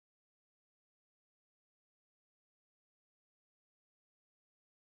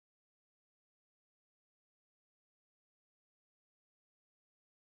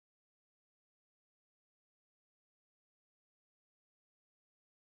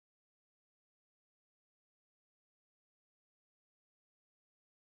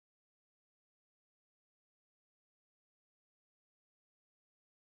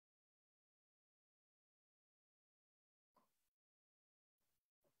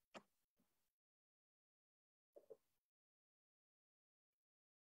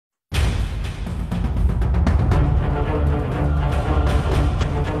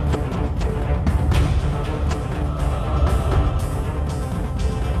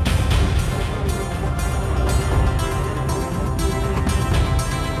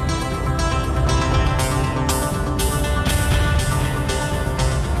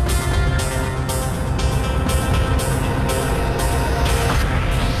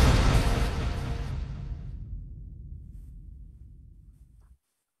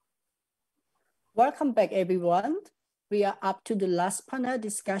Welcome back, everyone. We are up to the last panel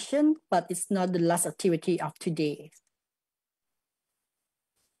discussion, but it's not the last activity of today.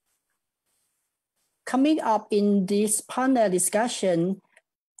 Coming up in this panel discussion,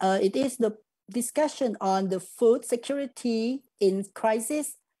 it is the discussion on the food security in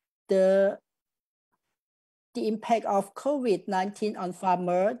crisis, the impact of COVID-19 on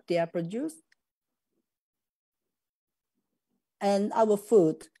farmers, their produce, and our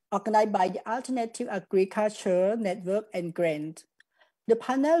food, organized by the Alternative Agriculture Network and Grant. The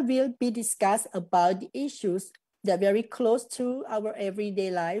panel will be discussed about the issues that are very close to our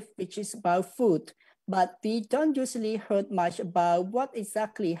everyday life, which is about food. But we don't usually hear much about what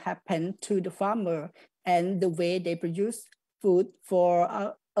exactly happened to the farmer and the way they produce food for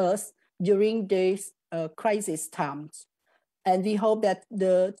us during these crisis times. And we hope that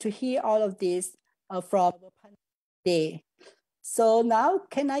to hear all of this from the panel today. So now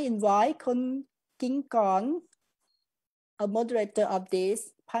can I invite Kingkorn, a moderator of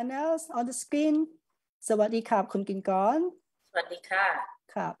this panels on the screen. สวัสดีครับคุณKingkorn สวัสดีค่ะ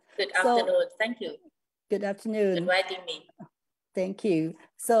ครับ Good afternoon. Thank you. Good afternoon. Inviting me. Thank you.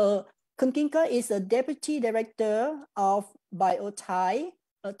 So Kingkorn is a Deputy Director of BioThai,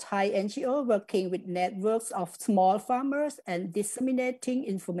 a Thai NGO working with networks of small farmers and disseminating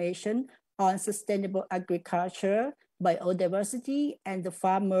information on sustainable agriculture, biodiversity, and the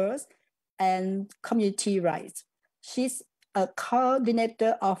farmers and community rights. She's a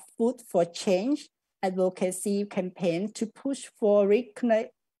coordinator of Food for Change advocacy campaign to push for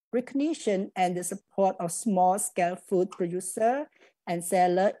recognition and the support of small-scale food producer and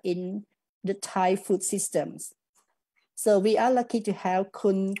seller in the Thai food systems. So we are lucky to have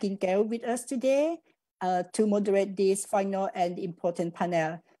Kun Kingkorn with us today to moderate this final and important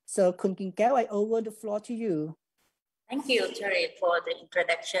panel. So Kun Kingkorn, I over the floor to you. Thank you, Terry, for the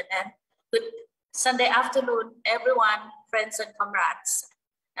introduction, and good Sunday afternoon, everyone, friends and comrades,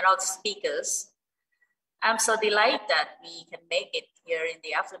 and all the speakers. I'm so delighted that we can make it here in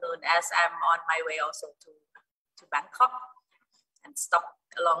the afternoon, as I'm on my way also to Bangkok and stop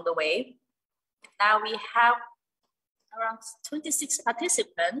along the way. Now we have around 26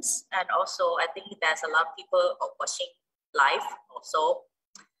 participants, and also I think there's a lot of people watching live also.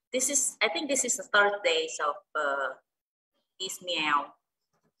 I think this is the third day of this meow.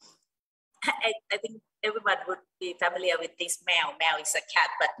 I think everyone would be familiar with this meow. Meow is a cat,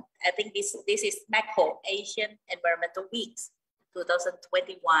 but I think this is Mekong-ASEAN Environmental Week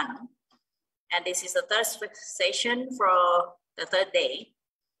 2021. And this is the third session for the third day.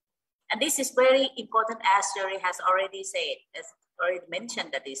 And this is very important, as Jerry has already said, as already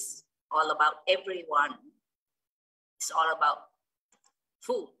mentioned, that it's all about everyone. It's all about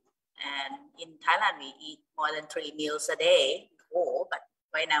food. And in Thailand, we eat more than 3 meals a day before, but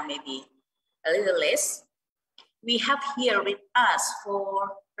right now maybe a little less. We have here with us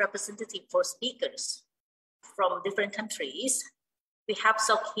representative for speakers from different countries. We have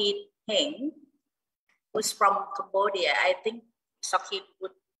Socheat Heng, who's from Cambodia. I think Socheat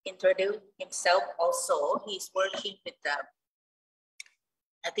would introduce himself also. He's working with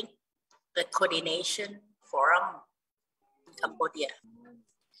the coordination forum in Cambodia.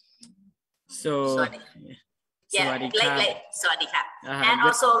 So, yeah, Sawadika. And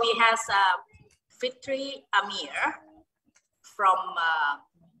also we have Fitri Amir from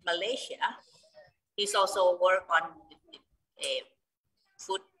Malaysia. He's also work on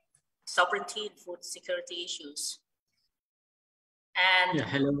food sovereignty and food security issues. And yeah,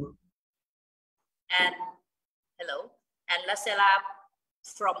 hello. And Rassela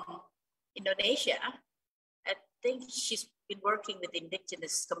from Indonesia. I think she's been working with the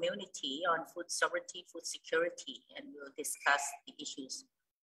indigenous community on food sovereignty, food security, and we'll discuss the issues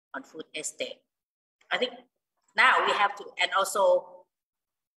on food estate. I think now we have to, and also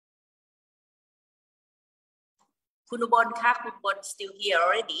Kun Ubon still here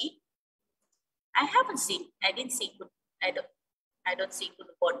already. I didn't see I don't see Kun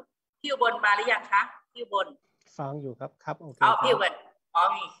Ubon. พี่อุบลมาหรือยังคะพี่อุบลฟังอยู่ครับโอเคพี่อุบล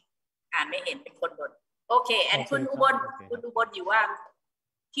มีอ่านไม่เห็นเป็นคนบนโอเค and คุณอุบลอยู่ว่า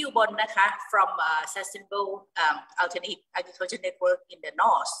พี่อุบลนะคะ from sustainable alternative agriculture network in the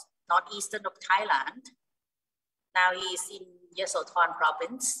northeastern of Thailand. Now he is in Yasothon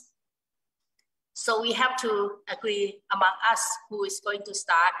province. So we have to agree among us who is going to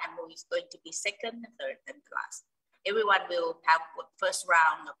start and who is going to be second, third, and last. Everyone will have first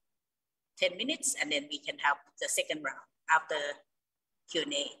round of 10 minutes, and then we can have the second round after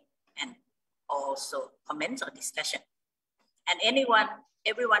Q&A and also comments or discussion. And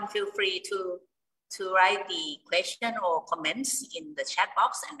everyone feel free to write the question or comments in the chat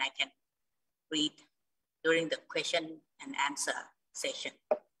box, and I can read during the question and answer session.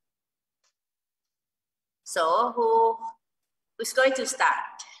 So who's going to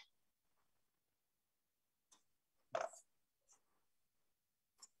start?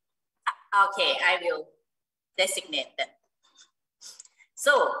 Okay, I will designate them.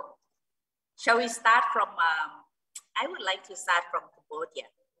 So, shall we start from, I would like to start from Cambodia.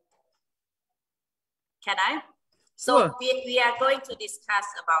 Can I? So sure. we are going to discuss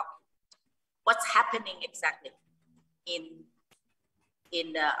about what's happening exactly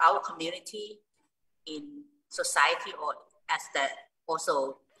in our community, in society, or as the,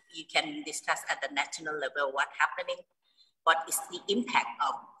 also you can discuss at the national level what's happening. What is the impact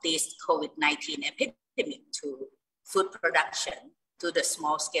of this COVID-19 epidemic to food production, to the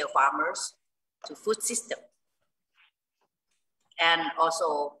small scale farmers, to food system? And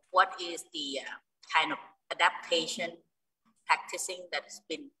also what is the kind of adaptation practicing that has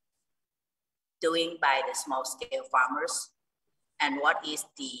been doing by the small scale farmers? And what is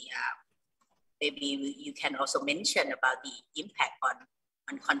the, maybe you can also mention about the impact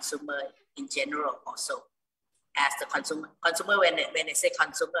on consumer in general also. As the consumer when I say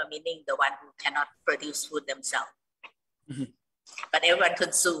consumer, meaning the one who cannot produce food themselves. Mm-hmm. But everyone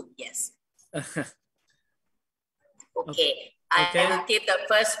consume, yes. Okay. I will give the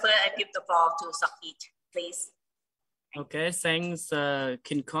I give the floor to Socheat, please. Okay, thanks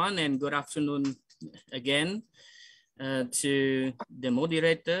Kingkorn, and good afternoon again to the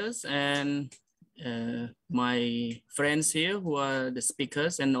moderators and my friends here who are the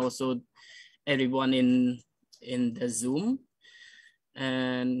speakers, and also everyone in the Zoom,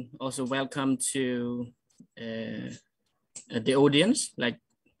 and also welcome to the audience, like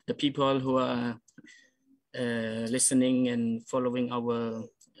the people who are listening and following our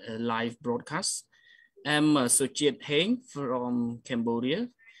live broadcast. I'm Socheat Heng from Cambodia,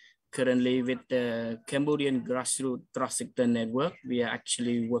 currently with the Cambodian Grassroots Cross-Sector Network. We are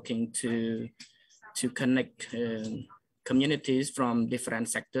actually working to connect communities from different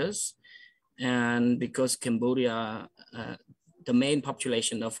sectors. And because Cambodia, the main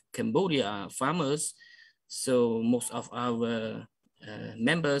population of Cambodia are farmers, so most of our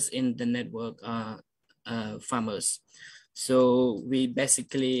members in the network are farmers. So we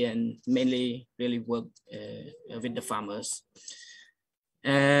basically and mainly really work with the farmers.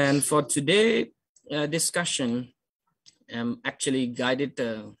 And for today discussion, actually guided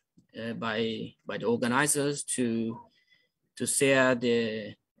by the organizers to share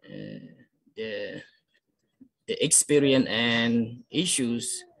the experience and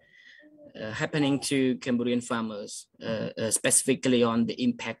issues happening to Cambodian farmers, specifically on the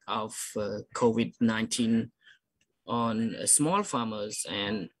impact of COVID-19 on small farmers,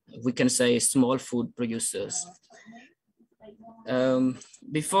 and we can say small food producers.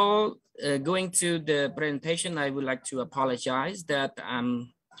 Before going to the presentation, I would like to apologize that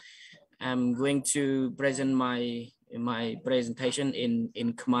I'm going to present my presentation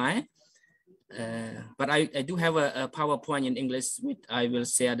in Khmer. But I do have a PowerPoint in English, which I will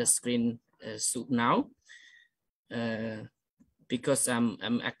share the screen soon now, because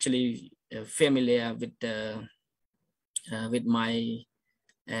I'm actually familiar with my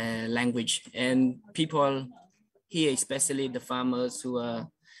language, and people here, especially the farmers who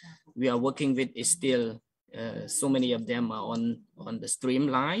we are working with, is still so many of them are on the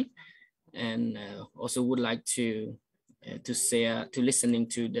streamline, and also would like to share, to listening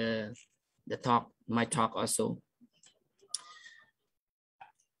to the talk, my talk also.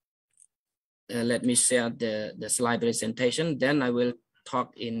 Let me share the slide presentation, then I will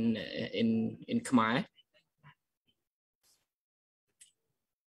talk in Khmer.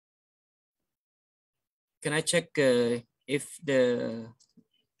 Can I check if the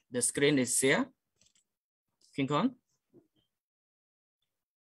screen is here? Kingkorn?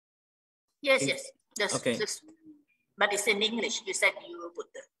 Yes, yes. Okay. But it's in English. You said you will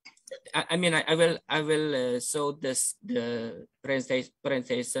put the. I mean, I will show the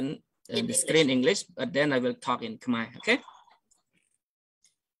presentation in the screen in English, but then I will talk in Khmer. Okay.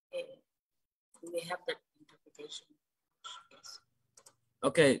 We have the interpretation. Yes.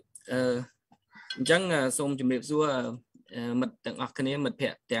 Okay. អញ្ចឹងសូមជម្រាបសួរមិត្តទាំងអស់គ្នាមិត្តភ័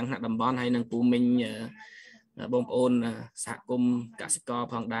ក្តិទាំងថ្នាក់តំបន់ហើយនិងពូមីងបងប្អូនសហគមន៍កសិករ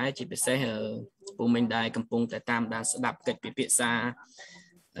ផងដែរជាពិសេសពូមីងដែលកំពុងតែតាមដានស្ដាប់កិច្ចពិភាក្សា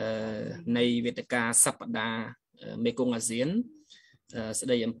នៃវេទិកាសប្តាហ៍មេគង្គអាស៊ានស្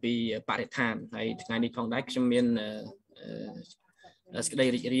ដីអំពីបរិស្ថានហើយថ្ងៃនេះផងដែរខ្ញុំមានសេចក្តី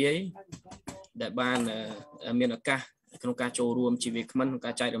រីករាយដែលបានមានឱកាសក្នុងការចូលរួមជាវាគ្មិនក្នុង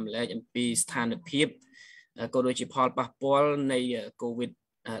ការចែករំលែកអំពីស្ថានភាពក៏ដូចជាផលប៉ះពាល់នៃ COVID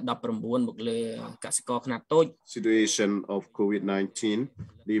 19 មកលើកសិករខ្នាតតូច situation of COVID-19,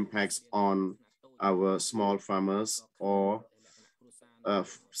 the impacts on our small farmers or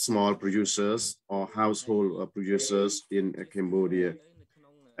small producers or household producers in Cambodia.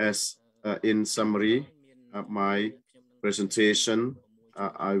 As in summary, my presentation,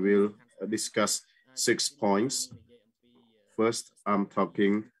 I will discuss 6 points. First, I'm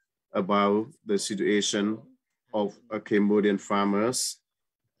talking about the situation of Cambodian farmers,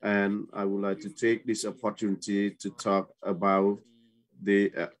 and I would like to take this opportunity to talk about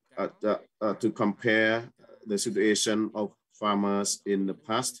to compare the situation of farmers in the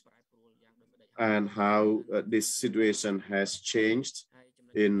past and how this situation has changed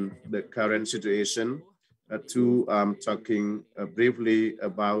in the current situation. Two, I'm talking briefly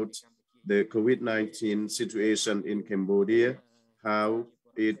about the COVID-19 situation in Cambodia, how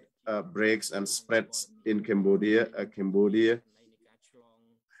it breaks and spreads in Cambodia. Cambodian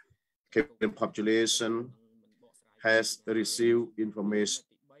population has received information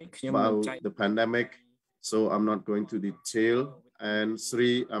about the pandemic, so I'm not going to detail. And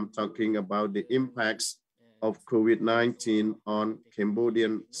 3, I'm talking about the impacts of COVID-19 on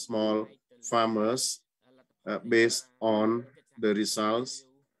Cambodian small farmers based on the results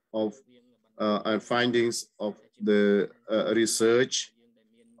of and findings of the research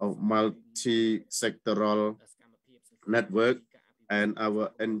of multi-sectoral network and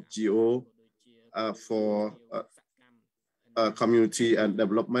our NGO for community and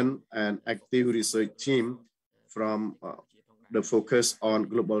development and active research team from the focus on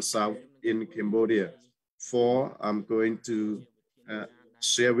Global South in Cambodia. 4, I'm going to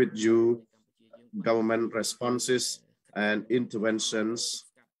share with you government responses and interventions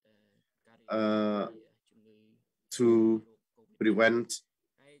to prevent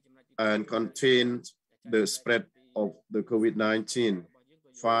and contain the spread of the COVID-19.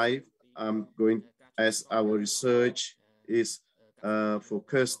 5, I'm going, as our research is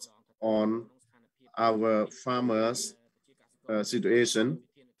focused on our farmers' situation.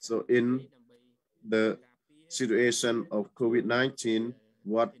 So in the situation of COVID-19,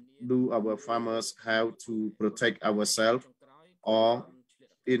 what do our farmers have to protect ourselves or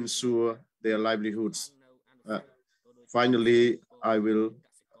ensure their livelihoods? Finally, I will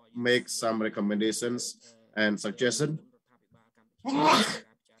make some recommendations and suggestions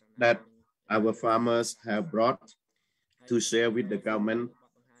that our farmers have brought to share with the government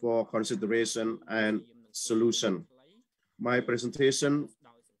for consideration and solution. My presentation,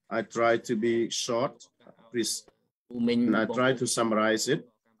 I try to be short, and I try to summarize it,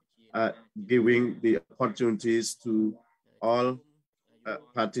 giving the opportunities to all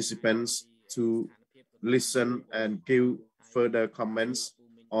participants to listen and give further comments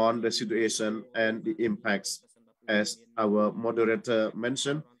on the situation and the impacts. As our moderator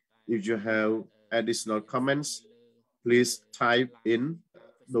mentioned, if you have additional comments, please type in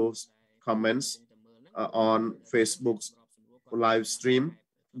those comments on Facebook's live stream.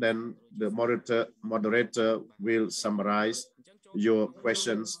 Then the moderator will summarize your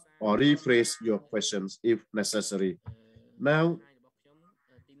questions or rephrase your questions if necessary. Now,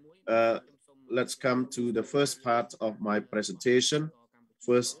 let's come to the first part of my presentation.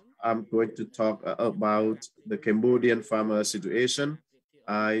 First, I'm going to talk about the Cambodian farmer situation.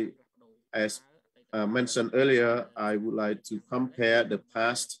 As mentioned earlier, I would like to compare the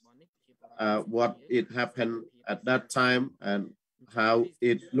past, what it happened at that time and how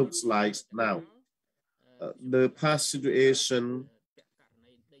it looks like now. The past situation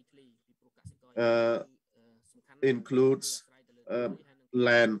includes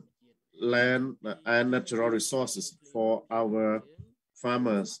land and natural resources for our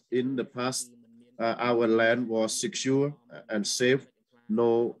farmers. In the past, our land was secure and safe,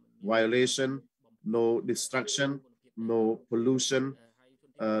 no violation, no destruction, no pollution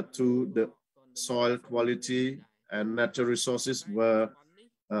to the soil quality, and natural resources were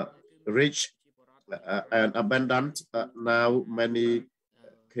rich and abundant. Now many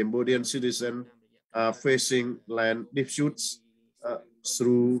Cambodian citizens are facing land disputes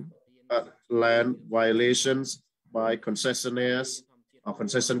through land violations by concessionaires or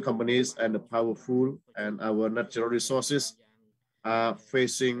concession companies and the powerful, and our natural resources are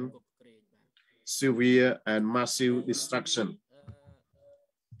facing severe and massive destruction.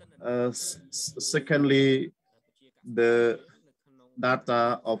 Secondly, the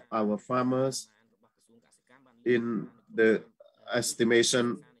data of our farmers in the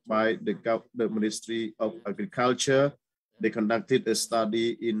estimation by the Ministry of Agriculture. They conducted a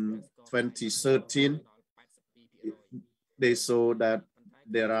study in 2013. They saw that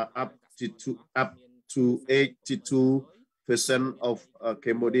there are up to 82% of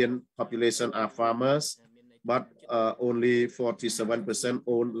Cambodian population are farmers, but only 47%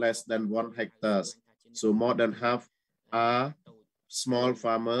 own less than 1 hectare. So more than half are small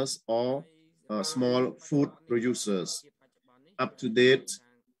farmers or small food producers. Up to date,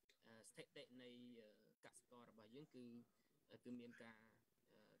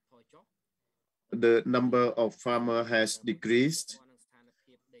 the number of farmers has decreased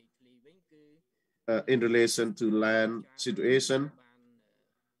in relation to land situation.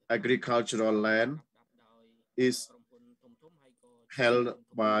 Agricultural land is held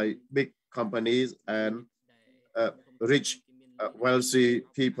by big companies and rich, wealthy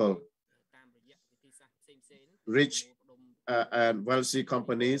people. Rich and wealthy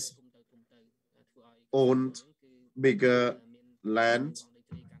companies owned bigger land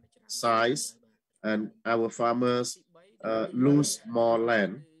size, and our farmers lose more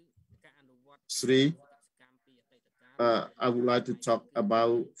land. 3, I would like to talk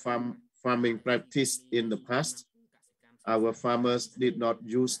about farming practice in the past. Our farmers did not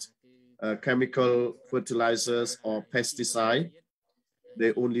use chemical fertilizers or pesticides.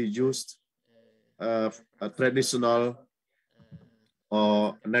 They only used a traditional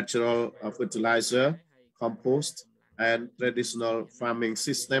or natural fertilizer, compost, and traditional farming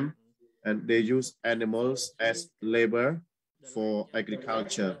system, and they use animals as labor for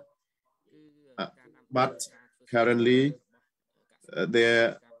agriculture. But currently,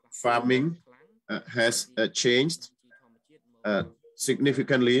 their farming has changed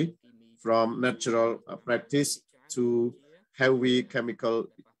significantly from natural practice to heavy chemical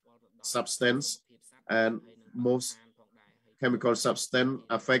substance, and most chemical substance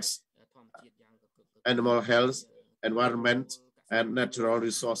affects animal health, environment, and natural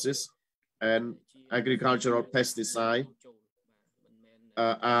resources, and agricultural pesticides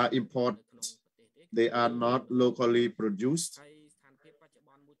are imported. They are not locally produced.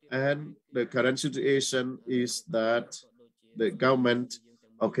 And the current situation is that the government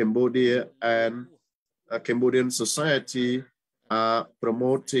of Cambodia and Cambodian society are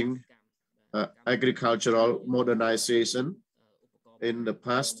promoting agricultural modernization. In the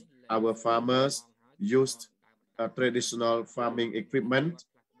past, our farmers used traditional farming equipment.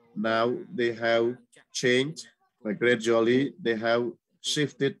 Now they have changed. Gradually, they have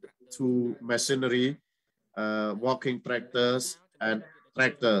shifted to machinery, walking tractors and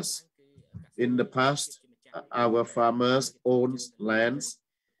tractors. In the past, our farmers owned lands,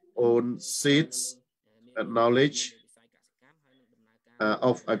 owned seeds, knowledge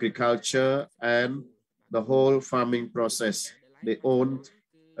of agriculture and the whole farming process. They owned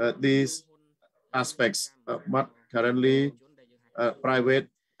these aspects, but currently private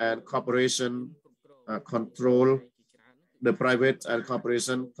and corporation control. The private and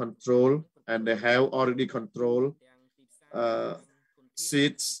corporation control, and they have already controlled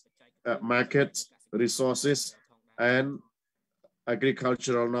seeds, market, resources, and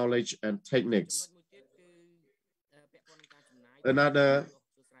agricultural knowledge and techniques. Another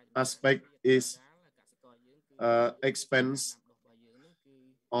aspect is expense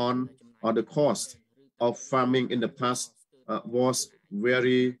on the cost of farming in the past was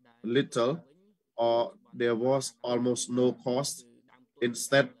very little, or there was almost no cost.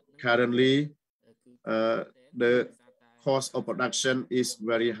 Instead, currently, the cost of production is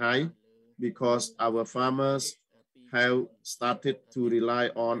very high because our farmers have started to rely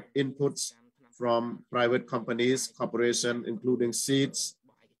on inputs from private companies, corporations, including seeds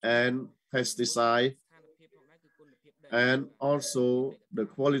and pesticide, and also the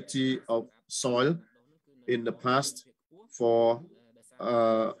quality of soil in the past for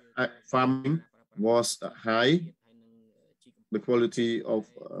farming was high. The quality of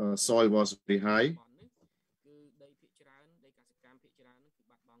soil was very high.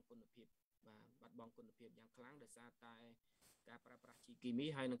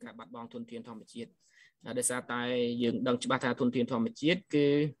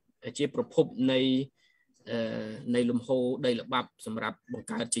ในลมโพได้ระบับสำหรับបង្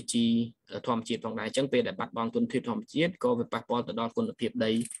កើតជីធម្មជាតិផងដែរអញ្ចឹងពេលដែលបាត់បង់ទុនធាតុធម្មជាតិក៏វាប៉ះពាល់ទៅដល់គុណភាព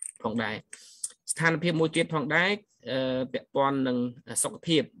ដីផងដែរស្ថានភាពមួយទៀតផងដែរពាក់ព័ន្ធនឹងសុខ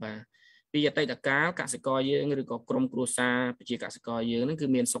ភាពបាទពីអតីតកាលកសិករយើងឬក៏ក្រុមគ្រួសារប្រជាកសិករយើងហ្នឹងគឺ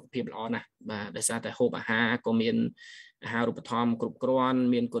មានសុខភាពល្អណាស់បាទដោយសារតែហូបអាហារក៏មានអាហារូបត្ថម្ភគ្រប់គ្រាន់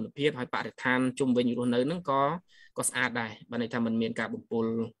មានគុណភាពហើយបរិស្ថានជុំវិញរស់នៅហ្នឹងក៏ស្អាតដែរបាទន័យថាมันមានការបំពុល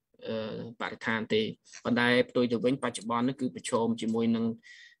បរិស្ថានទេប៉ុន្តែផ្ទុយទៅវិញបច្ចុប្បន្ននេះគឺប្រឈមជាមួយនឹង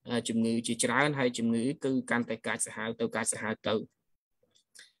ជំងឺជាច្រើនហើយជំងឺគឺកាន់តែកាចសាហាវទៅ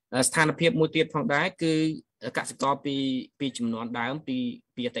ស្ថានភាពមួយទៀតផងដែរគឺ កសិករពីចំនួនដើមពី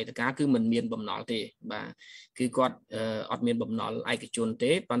អតីតកាលគឺមិនមានបំណុលទេបាទគឺគាត់អត់មានបំណុលឯកជន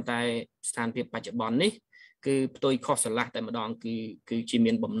ទេប៉ុន្តែស្ថានភាពបច្ចុប្បន្ននេះគឺផ្ទុយខុសស្រឡះតែម្ដងគឺជា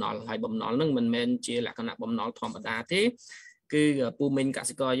មានបំណុលហើយបំណុលនឹងមិនមែនជាលក្ខណៈបំណុលធម្មតាទេគឺពូមិញក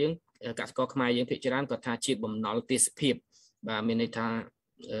សិករយើងកសិករខ្មែរយើងភាគច្រើនគាត់ថាជាបំណុលទេសភាពបាទមានន័យថា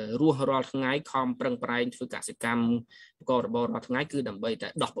រស់រាល់ថ្ងៃខំប្រឹងប្រែងធ្វើកសិកម្មប្រកបរបររាល់ថ្ងៃគឺដើម្បីតែ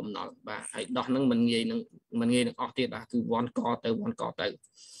ដោះបំណុលបាទហើយដោះនឹងមិនងាយនឹងអស់ទៀតបាទគឺវាន់កទៅ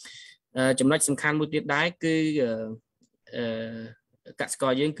ចំណុចសំខាន់មួយទៀតដែរគឺកសិក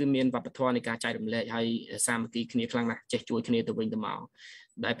រយើងគឺមានវប្បធម៌នៃការចែករំលែកហើយសាមគ្គីគ្នាខ្លាំងណាស់ចេះជួយគ្នាទៅវិញទៅមក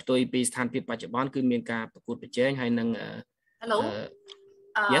ដែលផ្ទុយពីស្ថានភាពបច្ចុប្បន្នគឺមានការប្រកួតប្រជែងហើយនឹង Hello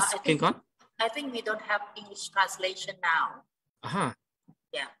Yes Kingkorn I think we don't have English translation now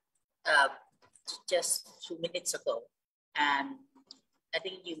yeah just 2 minutes ago and I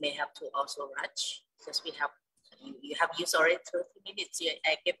think you may have to also rush because we have you have used already 30 minutes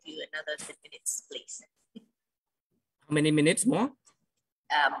I give you another 10 minutes please how many minutes more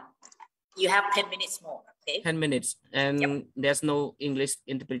you have 10 minutes more okay 10 minutes and there's no English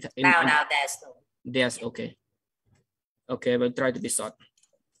interpretation now there's okay we'll try to be short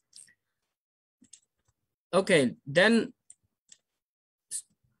okay then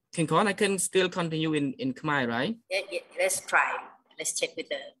Kingkorn, I can still continue in Khmer, right? Yeah, let's try. Let's check with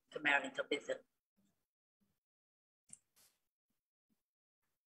the Khmer interpreter.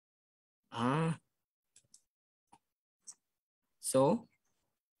 So?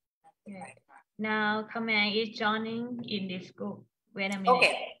 Now Khmer is joining in this group. Wait a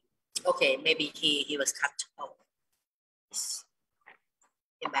minute. Okay, maybe he was cut out.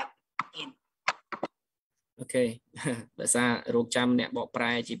 Came back in. Okay ភាសាររោគចាំអ្នកបកប្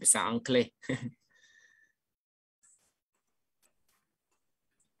រែជាភាសាអង់គ្លេស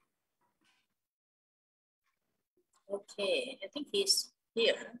Okay I think he's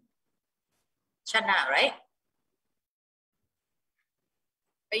here Chana right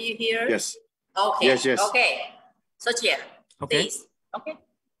are you here Yes okay yes okay Socheat please okay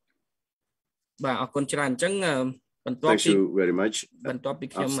បាទអរគុណច្រើនអញ្ចឹងបន្ទាប់ Thank you very much បន្ទាប់ពី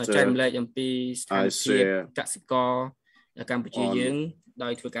ខ្ញុំចែករំលែកអំពីស្ថានភាពកសិករកម្ពុជាយើងដោ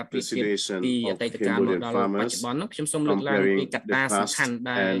យធ្វើការប្រៀបធៀបពីអតីតកាលមកដល់បច្ចុប្បន្នខ្ញុំសូមលើកឡើងពីកត្តាសំខាន់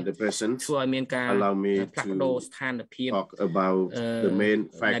ដែលធ្វើឲ្យមានការផ្លាស់ប្ដូរស្ថានភាព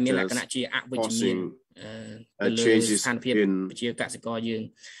ដែលមានលក្ខណៈជាអវិជ្ជមានទៅលើស្ថានភាពប្រជាកសិករយើង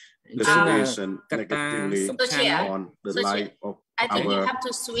អញ្ចឹងកត្តាសំខាន់ I think you have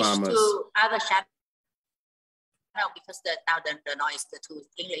to switch to other channel because now the noise the two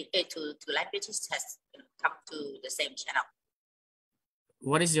English two languages has come to the same channel.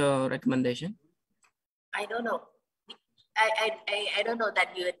 What is your recommendation? I don't know. I don't know that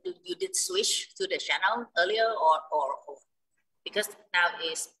you did switch to the channel earlier or because now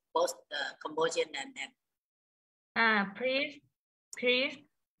is both Cambodian and please.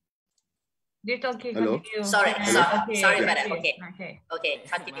 This okay. Hello. Continue. Sorry Okay. madam. Okay.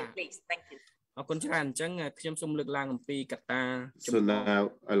 Continue please. Thank you. អរគុណច្រើនអញ្ចឹងខ្ញុំសូមលើកឡើងអំពីកត្តា So now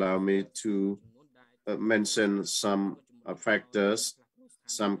allow me to mention some factors,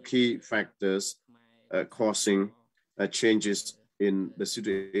 some key factors causing changes in the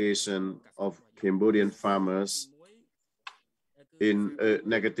situation of Cambodian farmers in a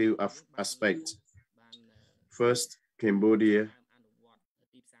negative aspect. First, Cambodia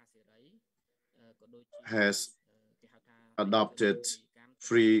has adopted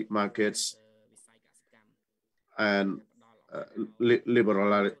free markets and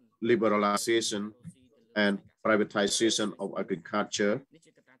liberalization and privatization of agriculture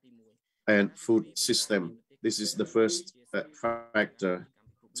and food system. This is the first factor.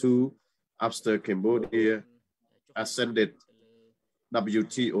 Two, after Cambodia ascended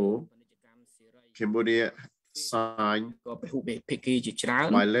WTO, Cambodia signed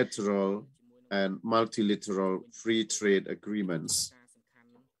bilateral and multilateral free trade agreements.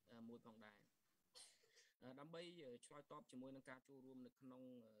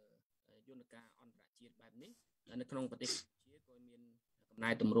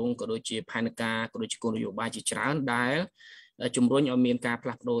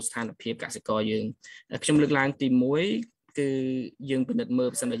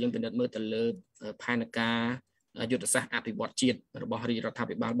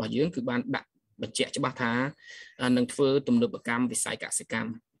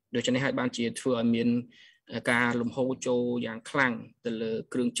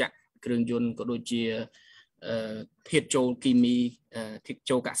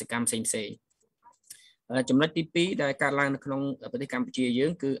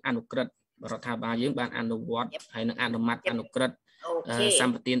 រដ្ឋាភិបាលយើងបានអនុវត្តហើយនឹងអនុម័តអនុក្រឹត្យ Okay. ស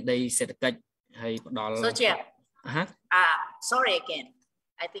ម្បទានដីសេដ្ឋកិច្ចហើយផ្ដល់ Socheat. Sorry again.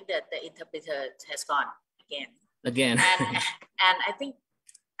 I think that the interpreter has gone again. And I think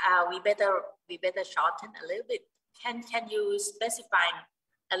we better shorten a little bit. Can you specify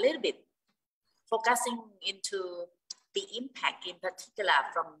a little bit, focusing into the impact in particular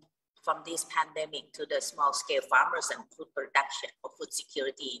from this pandemic to the small scale farmers and food production or food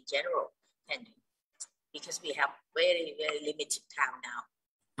security in general? Because we have very limited time now.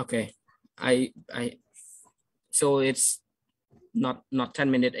 Okay, so it's not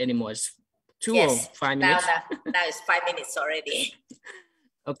 10 minutes anymore. It's 2 or 5 minutes. Now it's 5 minutes already.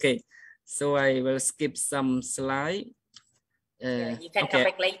 Okay, so I will skip some slide. You can come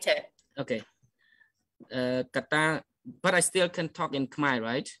back later. Okay. Kata, but I still can talk in Khmer,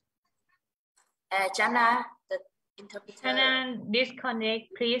 right? Jana, the interpreter. Jana, disconnect.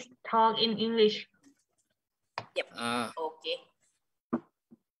 Please talk in English. Yep. Okay.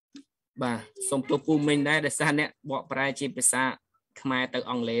 បាទសូមទោសពូមិញដែរដោយសារអ្នកបកប្រែជាភាសាខ្មែរទៅ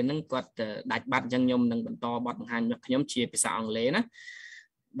អង់គ្លេសហ្នឹងគាត់ដាច់បាត់អញ្ចឹងខ្ញុំនឹងបន្តបទបង្ហាញរបស់ខ្ញុំជាភាសាអង់គ្លេសណា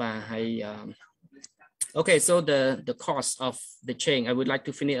បាទហើយ Okay, so the cost of the chain, I would like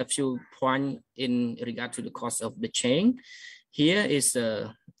to finish a few points in regard to the cost of the chain. Here is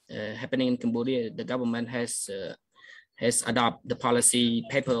happening in Cambodia. The government has adopted the policy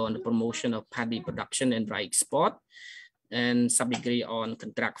paper on the promotion of paddy production and dry export, and some degree on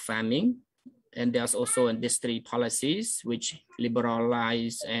contract farming. And there's also industry policies which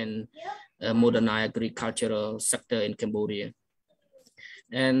liberalize and modernize agricultural sector in Cambodia.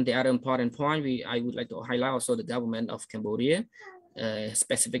 And the other important point I would like to highlight also the government of Cambodia,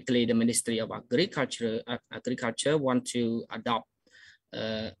 specifically the Ministry of Agriculture want to adopt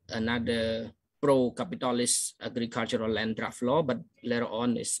another pro-capitalist agricultural land draft law, but later on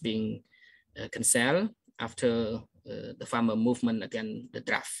is being cancelled after the farmer movement against the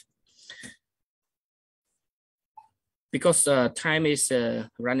draft. Because time is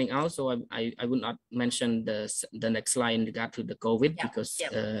running out, so I would not mention the next slide in regard to the COVID because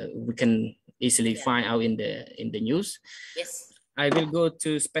we can easily find out in the news. Yes. I will go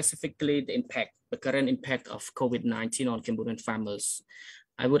to specifically the current impact of COVID-19 on Cambodian farmers.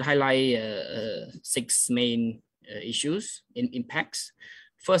 I would highlight 6 main issues in impacts.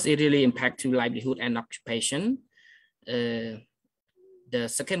 First, it really impacts to livelihood and occupation. The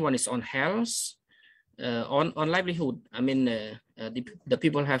second one is on health. On livelihood, I mean, the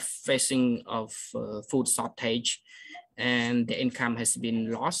people have facing of food shortage, and the income has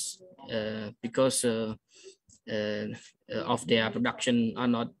been lost because of their production are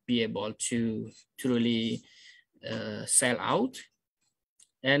not be able to really sell out,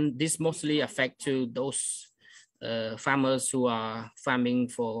 and this mostly affect to those farmers who are farming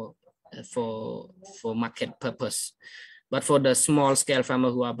for market purpose. But for the small scale farmer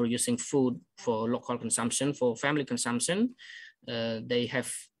who are producing food for local consumption, for family consumption, they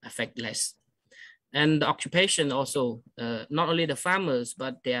have affect less. And the occupation also, not only the farmers,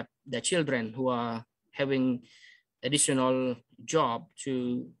 but their children who are having additional job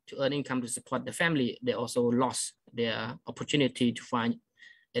to earn income to support the family, they also lost their opportunity to find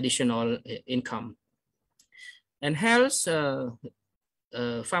additional income. And health,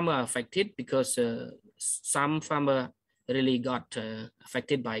 farmer are affected because some farmer really got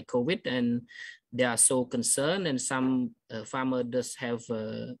affected by COVID, and they are so concerned, and some farmer does have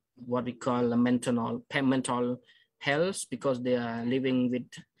what we call a mental health because they are living with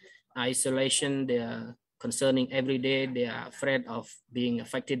isolation. They are concerning every day. They are afraid of being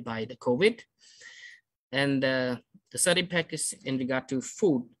affected by the COVID. And the third impact is in regard to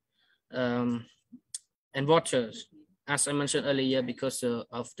food and water. As I mentioned earlier, because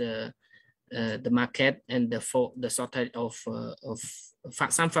of the market and the shortage of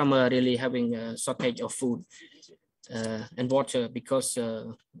some farmer really having a shortage of food and water, because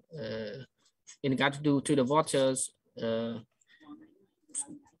in regard to the waters,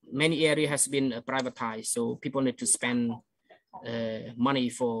 many area has been privatized, so people need to spend money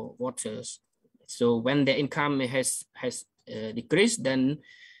for waters. So when the income has decreased, then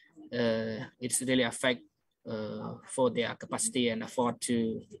it's really affect for their capacity and afford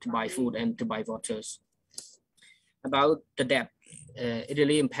to buy food and to buy waters. About the debt, it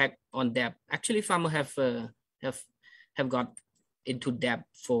really impact on debt. Actually, farmers have got into debt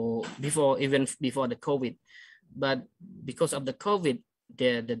even before the COVID, but because of the COVID,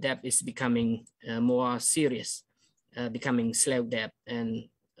 the debt is becoming more serious, becoming slave debt, and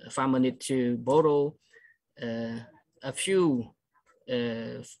farmer need to borrow a few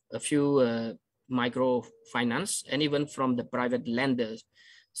microfinance and even from the private lenders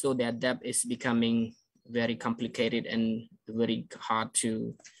So their debt is becoming very complicated and very hard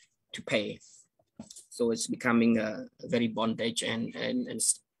to pay. So it's becoming a very bondage and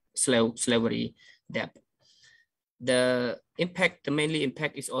slavery debt. The mainly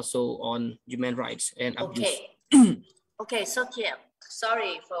impact is also on human rights and abuse. Okay, Socheat,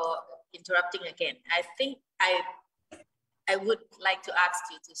 sorry for interrupting again. I think I would like to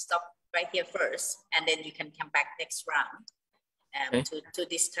ask you to stop right here first, and then you can come back next round to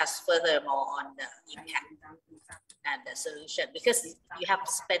discuss further more on the impact and the solution, because you have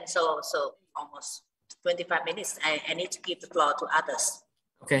spent so almost 25 minutes. I need to give the floor to others.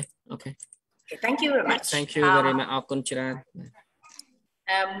 Okay. Thank you very much. Thank you very much.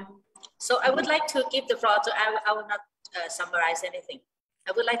 So I would like to give the floor to, I will not summarize anything.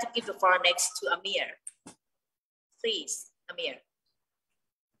 I would like to give the floor next to Amir. Please, Amir.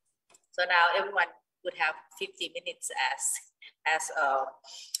 So now everyone would have 50 minutes as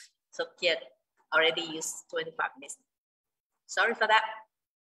Socheat already used 25 minutes. Sorry for that.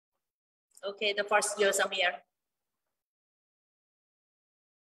 Okay, the first yours, Amir.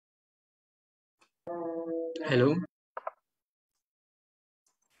 Hello.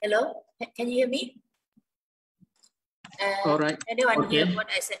 Hello, can you hear me? All right. Anyone hear what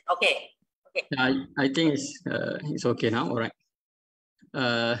I said? Okay. I think it's okay now. All right.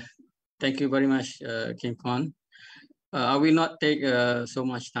 Thank you very much, Kingkorn. I will not take so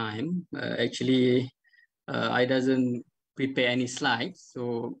much time. Actually, I doesn't prepare any slides,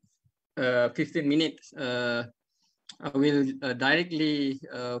 so 15 minutes. I will directly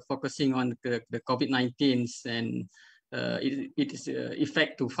focusing on the COVID-19 and its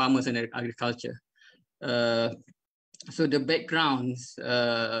effect to farmers and agriculture. So the backgrounds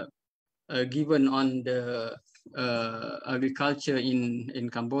given on the agriculture in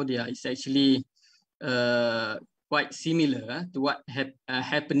Cambodia is actually quite similar to what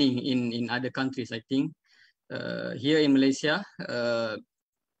happening in other countries. I think here in Malaysia,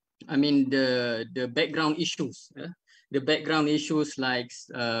 I mean the background issues. The background issues like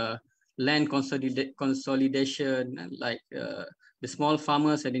land consolidation, like the small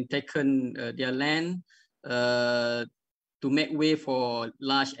farmers having taken their land to make way for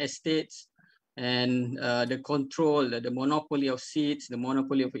large estates, and the control, the monopoly of seeds, the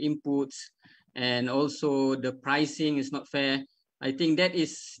monopoly of inputs, and also the pricing is not fair. I think that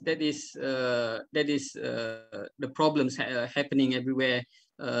is the problems happening everywhere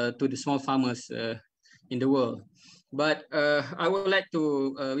to the small farmers in the world. But I would like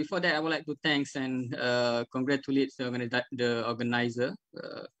to, before that, I would like to thank and congratulate the organizer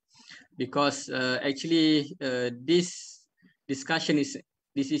because actually this discussion is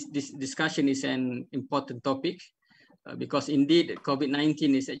an important topic because indeed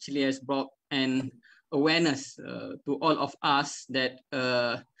COVID-19 is actually has brought an awareness to all of us that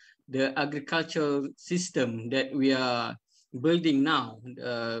the agricultural system that we are building now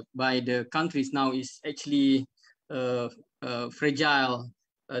by the countries now is actually fragile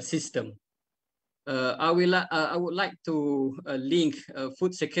system. I would like to link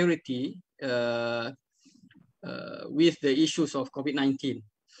food security with the issues of COVID-19.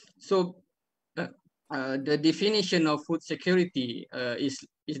 So the definition of food security is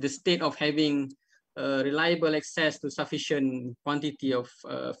the state of having reliable access to sufficient quantity of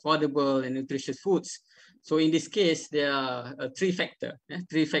affordable and nutritious foods. So in this case, there are three factors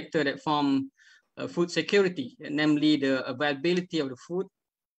that form food security, namely the availability of the food,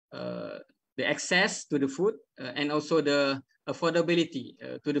 the access to the food, and also the affordability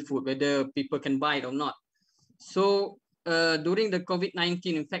to the food, whether people can buy it or not. So during the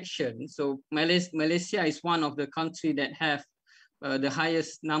COVID-19 infection, so Malaysia is one of the countries that have the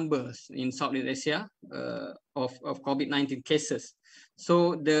highest numbers in Southeast Asia of COVID-19 cases.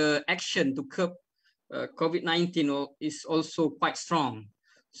 So the action to curb COVID-19 is also quite strong.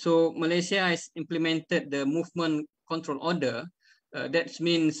 So Malaysia has implemented the movement control order. That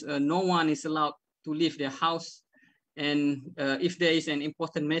means no one is allowed to leave their house. And if there is an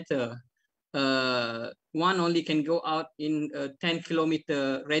important matter, one only can go out in a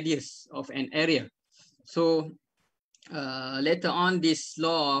 10-kilometer radius of an area. So later on, this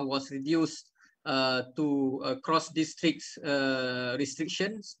law was reduced to cross-district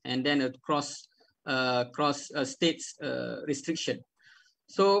restrictions and then a cross-states restriction.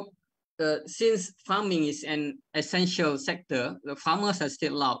 So since farming is an essential sector, the farmers are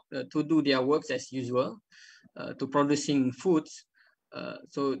still allowed to do their works as usual, to producing foods.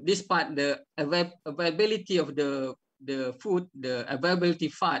 So this part, the availability of the food, the availability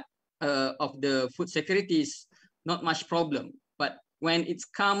part of the food security is not much problem. But when it's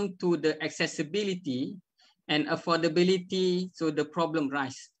come to the accessibility and affordability, so the problem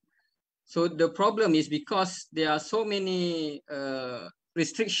rise. So the problem is because there are so many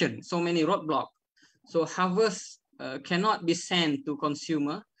restrictions, so many roadblocks. So harvest cannot be sent to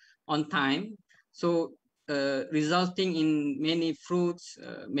consumer on time. So resulting in many fruits,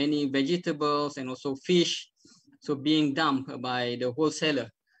 many vegetables, and also fish, so being dumped by the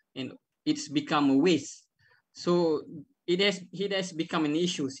wholesaler, and it's become a waste. So it has become an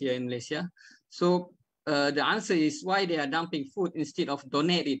issue here in Malaysia. So the answer is why they are dumping food instead of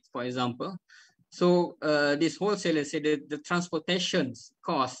donate it, for example. So this wholesaler said that the transportation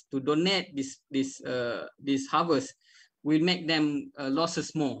cost to donate this harvest will make them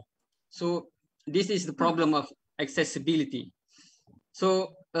losses more. So this is the problem of accessibility.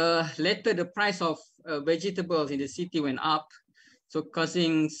 So later the price of vegetables in the city went up, so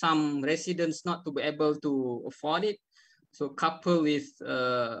causing some residents not to be able to afford it. So coupled with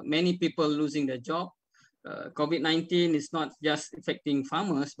many people losing their job, COVID-19 is not just affecting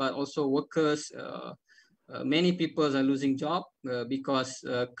farmers, but also workers. Many people are losing job because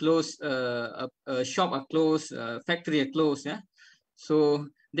shop are closed, factory are closed. Yeah? So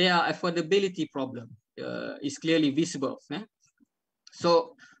their affordability problem is clearly visible. Yeah?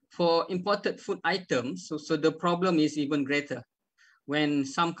 So for imported food items, so the problem is even greater when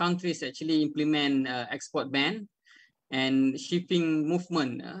some countries actually implement export ban, and shipping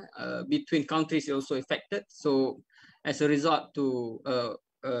movement between countries is also affected. So as a result to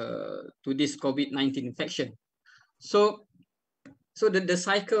this COVID-19 infection. So the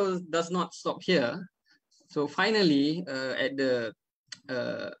cycle does not stop here. So finally, at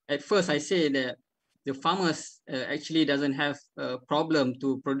first I say that the farmers actually doesn't have a problem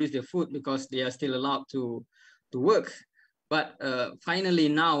to produce their food because they are still allowed to work. But finally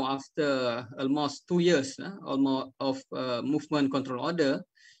now, after almost 2 years almost of movement control order,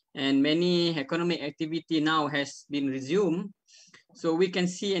 and many economic activity now has been resumed, so we can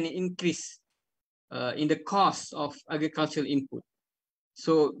see an increase in the cost of agricultural input.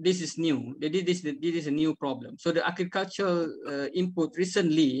 So this is new. This is a new problem. So the agricultural input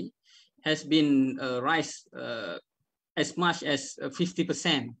recently has been rise as much as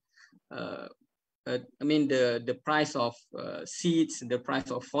 50%. I mean the price of seeds, the price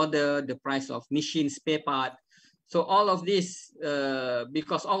of fodder, the price of machine spare part. So all of this,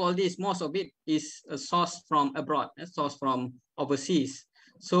 because all of this, most of it is sourced from abroad, sourced from overseas.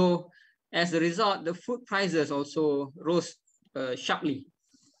 So as a result, the food prices also rose sharply.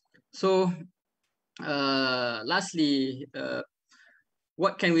 So lastly,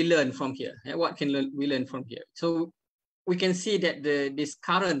 what can we learn from here? What can we learn from here? So we can see that this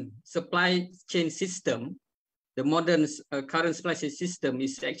current supply chain system, the modern current supply chain system,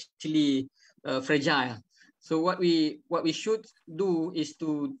 is actually fragile. So what we should do is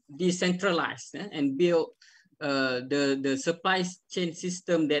to decentralize and build the supply chain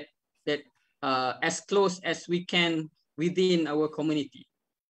system that as close as we can within our community.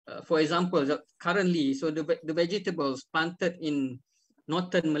 For example, currently, so the vegetables planted in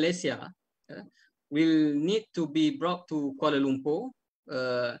northern Malaysia will need to be brought to Kuala Lumpur,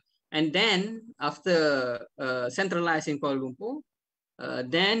 and then after centralizing Kuala Lumpur,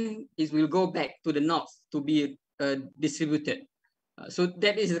 then it will go back to the north to be distributed. So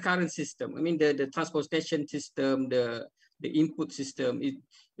that is the current system. I mean, the transportation system, the input system,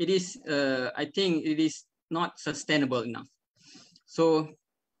 it is, I think it is not sustainable enough. So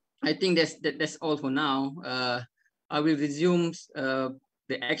I think that's all for now. I will resume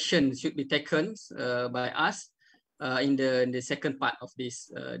the action should be taken by us in the second part of this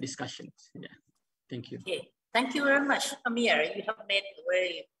discussion. Yeah, thank you. Okay, thank you very much, Amir. You have made a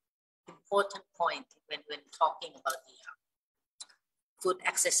very important point when talking about the food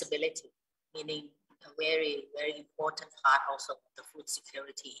accessibility, meaning a very, very important part also of the food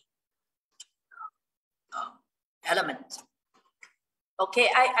security element. Okay,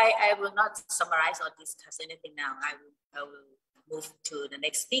 I will not summarize or discuss anything now. I will move to the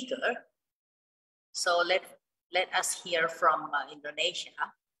next speaker. So let us hear from Indonesia.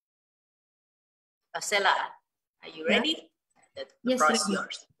 Rassela, are you ready? The floor is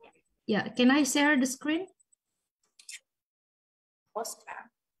yours. Yeah, can I share the screen?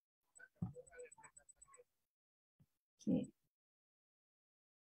 Oscar. Okay.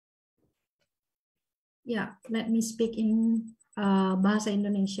 Yeah, let me speak in bahasa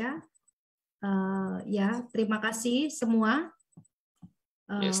Indonesia. Ya, terima kasih semua.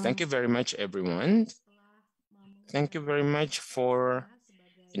 Yes, thank you very much, everyone. Thank you very much for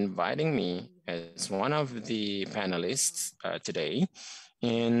inviting me as one of the panelists today.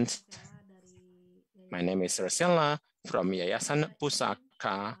 And my name is Rassela from Yayasan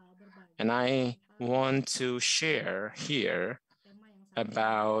Pusaka, and I want to share here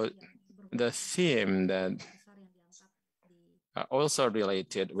about the theme that also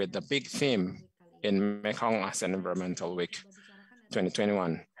related with the big theme in Mekong-ASEAN Environmental Week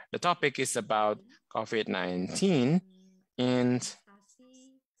 2021. The topic is about COVID-19 and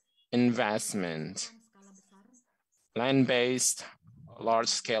investment, land-based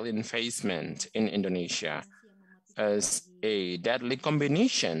large-scale investment in Indonesia as a deadly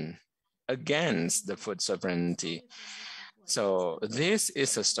combination against the food sovereignty. So this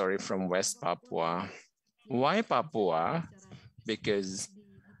is a story from West Papua. Why Papua? Because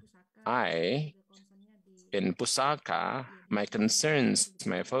in Pusaka, my concerns,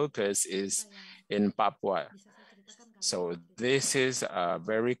 my focus is in Papua. So this is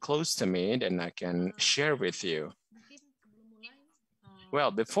very close to me and I can share with you.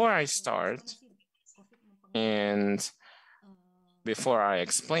 Well, before I start and before I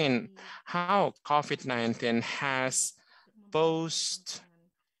explain how COVID-19 has posed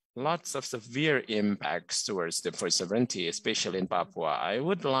lots of severe impacts towards the food sovereignty, especially in Papua, I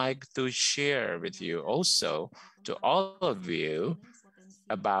would like to share with you also, to all of you,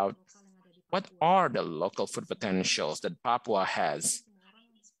 about what are the local food potentials that Papua has.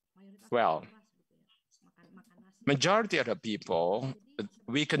 Well, majority of the people,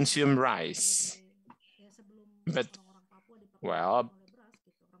 we consume rice, but well,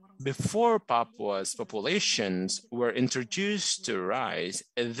 before Papua's populations were introduced to rice,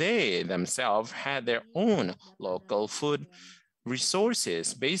 they themselves had their own local food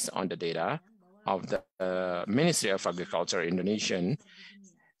resources based on the data of the Ministry of Agriculture Indonesian.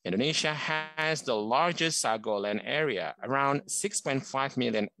 Indonesia has the largest sago land area, around 6.5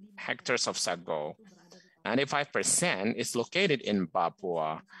 million hectares of sago. 95% is located in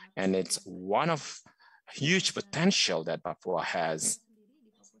Papua, and it's one of huge potential that Papua has.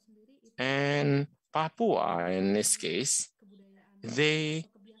 And Papua, in this case, they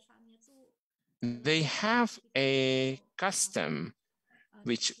have a custom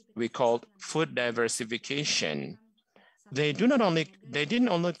which we call food diversification. They didn't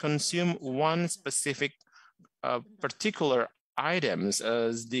only consume one specific particular items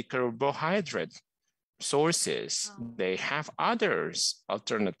as the carbohydrate sources. They have others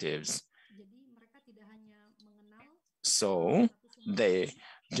alternatives. So they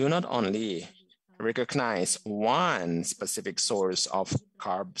do not only recognize one specific source of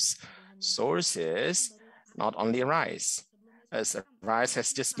carbs sources, not only rice, as rice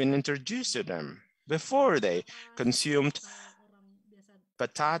has just been introduced to them. Before they consumed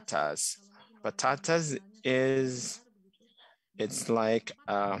patatas. Patatas it's like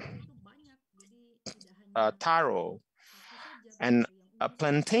a taro and a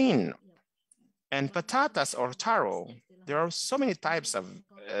plantain. And patatas or taro, there are so many types of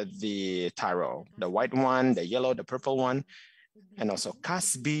the taro, the white one, the yellow, the purple one, and also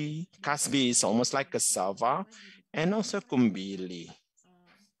kasbi. Kasbi is almost like cassava, and also kumbili.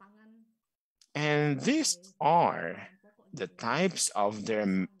 And these are the types of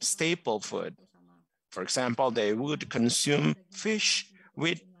their staple food. For example, they would consume fish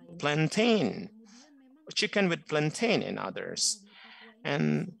with plantain, chicken with plantain and others.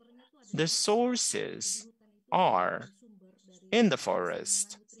 And the sources are in the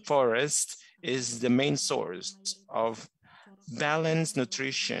forest. Forest is the main source of balanced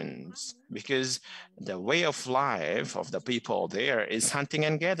nutrition because the way of life of the people there is hunting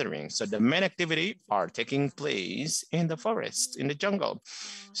and gathering. So the main activity are taking place in the forest, in the jungle.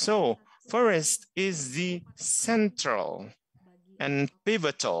 So forest is the central and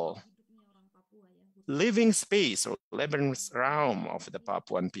pivotal living space or living realm of the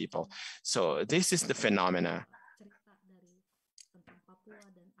Papuan people. So this is the phenomena.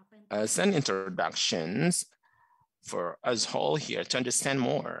 As an introductions for us all here to understand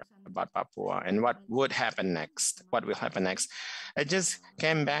more about Papua and what would happen next, what will happen next. I just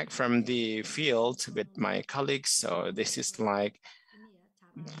came back from the field with my colleagues. So this is like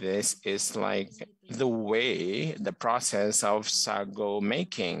the way, the process of sago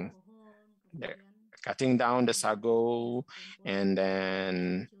making. They're cutting down the sago and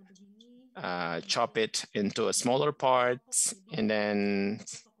then chop it into smaller parts and then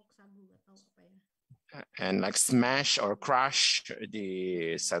like smash or crush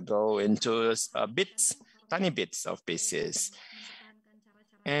the sago into bits, tiny bits of pieces.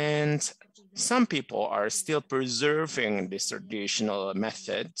 And some people are still preserving these traditional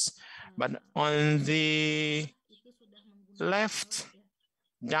methods, but on the left,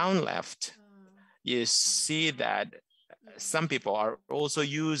 down left, you see that some people are also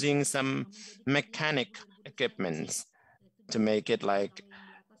using some mechanic equipment to make it like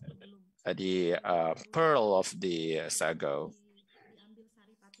the pearl of the sago.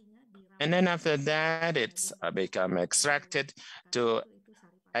 And then after that, it's become extracted to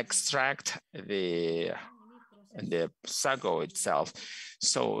extract the sago itself.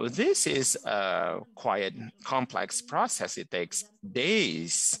 So this is a quite complex process. It takes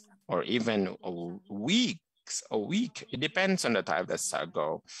days or even weeks, a week. It depends on the type of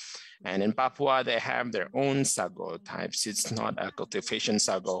sago. And in Papua, they have their own sago types. It's not a cultivation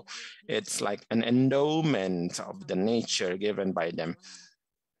sago. It's like an endowment of the nature given by them.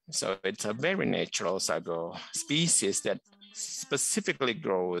 So it's a very natural sago species that specifically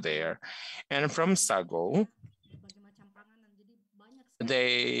grow there. And from sago,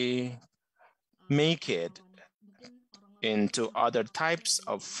 they make it into other types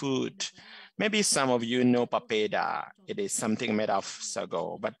of food. Maybe some of you know papeda. It is something made of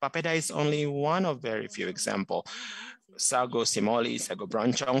sago, but papeda is only one of very few examples. Sago simoli, sago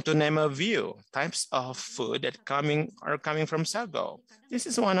bronchong, to name a few types of food that are coming from sago. This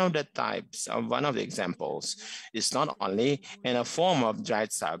is one of the types of one of the examples. It's not only in a form of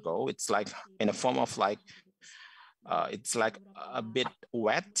dried sago, it's like in a form of like, it's like a bit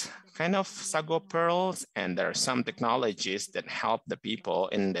wet kind of sago pearls. And there are some technologies that help the people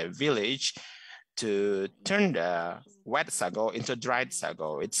in the village to turn the wet sago into dried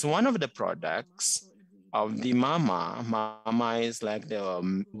sago. It's one of the products of the mama. Mama is like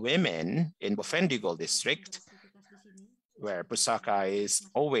the women in Bovendigul district, where Pusaka is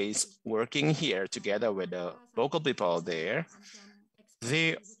always working here together with the local people there.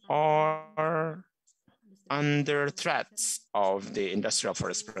 They are under threats of the industrial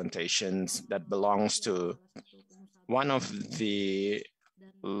forest plantations that belongs to one of the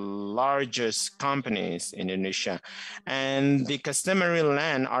largest companies in Indonesia. And the customary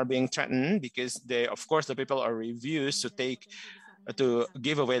land are being threatened because they, of course, the people are refused to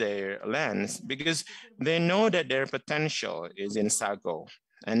give away their lands because they know that their potential is in sago,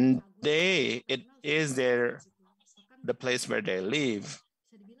 and it is the place where they live.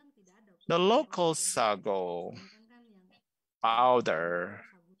 The local sago powder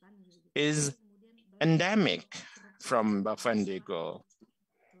is endemic from Bovendigul.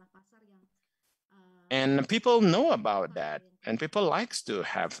 And people know about that, and people likes to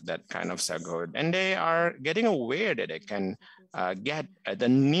have that kind of sago, and they are getting aware that they can get the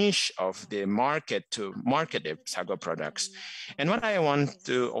niche of the market to market their sago products. And what I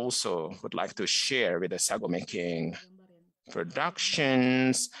would like to share with the sago making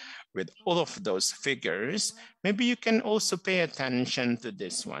productions, with all of those figures, maybe you can also pay attention to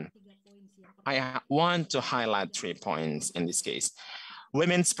this one. I want to highlight 3 points in this case.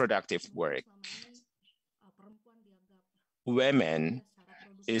 Women's productive work. Women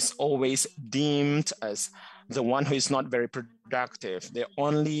is always deemed as the one who is not very productive. They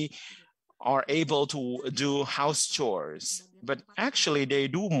only are able to do house chores, but actually they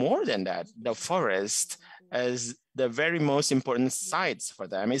do more than that. The forest, as the very most important sites for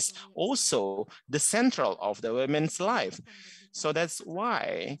them, is also the central of the women's life. So that's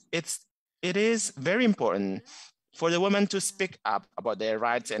why it is very important for the women to speak up about their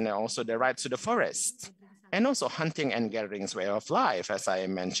rights and also their rights to the forest. And also hunting and gatherings way of life, as I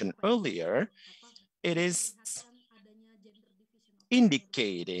mentioned earlier, it is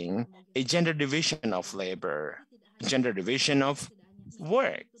indicating a gender division of labor, gender division of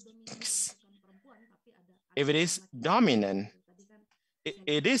works. If it is dominant,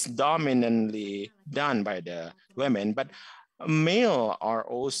 it is dominantly done by the women, but male are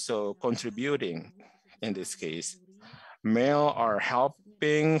also contributing in this case. Male are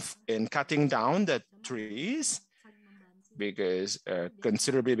helping in cutting down the trees because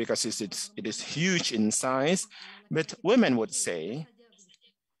considerably because it is huge in size. But women would say,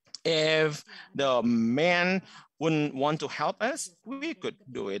 if the man wouldn't want to help us, we could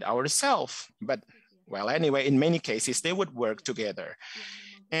do it ourselves. But well, anyway, in many cases, they would work together.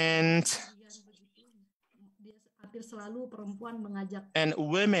 And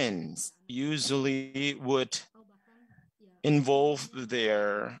women usually would involve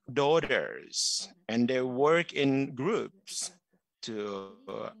their daughters, and they work in groups to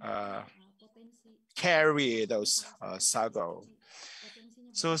carry those sago.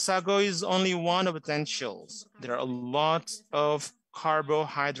 So sago is only one of the potentials. There are a lot of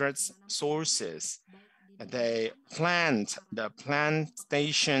carbohydrates sources. They plant the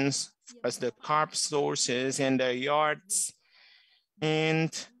plantations as the carb sources in their yards,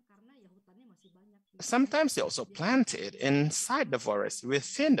 and sometimes they also plant it inside the forest,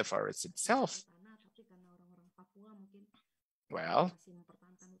 within the forest itself. Well,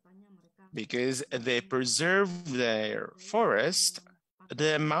 because they preserve their forest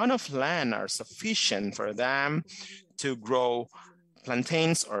the amount of land are sufficient for them to grow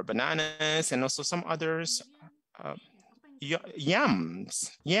plantains or bananas and also some others,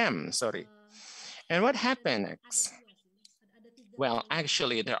 yams, sorry. And what happened next? Well,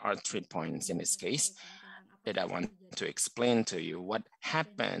 actually, there are 3 points in this case that I want to explain to you what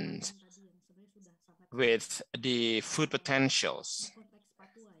happened with the food potentials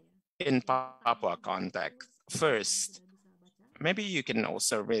in Papua context. First, maybe you can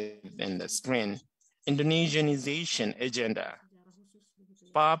also read in the screen, Indonesianization agenda.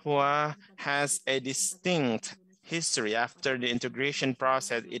 Papua has a distinct history after the integration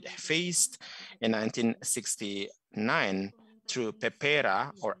process it faced in 1969 through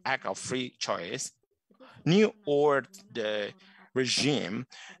PEPERA, or Act of Free Choice. New Order, the regime,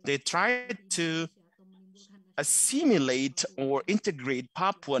 they tried to assimilate or integrate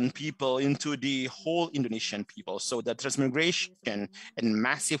Papuan people into the whole Indonesian people. So the transmigration in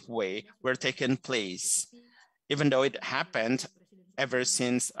massive way were taking place, even though it happened ever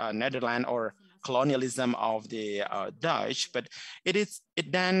since Netherlands or colonialism of the Dutch, but it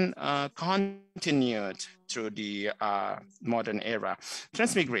then continued through the modern era.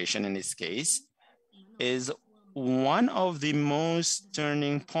 Transmigration in this case is one of the most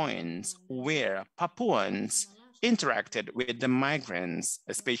turning points where Papuans interacted with the migrants,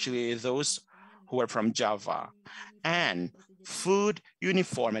 especially those who were from Java, and food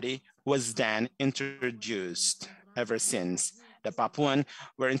uniformity was then introduced. Ever since, the Papuan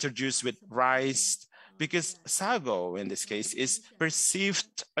were introduced with rice, because sago in this case is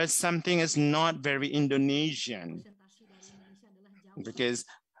perceived as something as not very Indonesian, because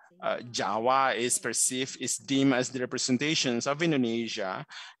Jawa is perceived, is deemed as the representations of Indonesia.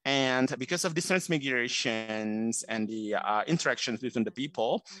 And because of these transmigrations and the interactions between the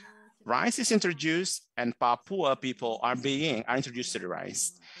people, rice is introduced and Papua people are introduced to the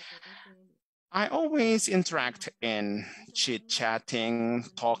rice. I always interact in chit-chatting,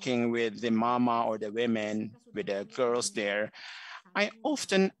 talking with the mama or the women, with the girls there. I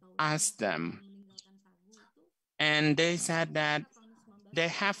often ask them, and they said that they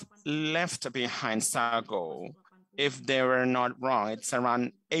have left behind sago. If they were not wrong, it's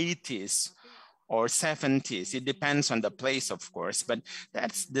around 80s or 70s. It depends on the place, of course, but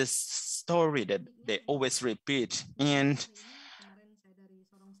that's the story that they always repeat. And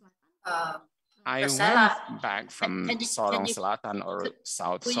I Rassela, went back from Sorong Selatan or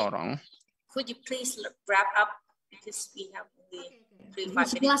South Sorong. Could you please wrap up, because we have only 3-5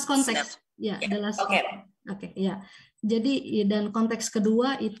 minutes. Last konteks, ya, the last. Oke, ya. Jadi dan konteks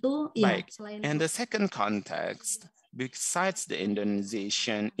kedua itu, ya, selain. And the second context, besides the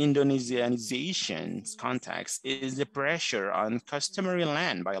Indonesianization context, is the pressure on customary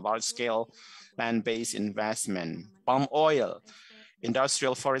land by large-scale land-based investment, palm oil,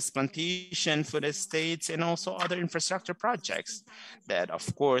 industrial forest plantation, food estates, and also other infrastructure projects that,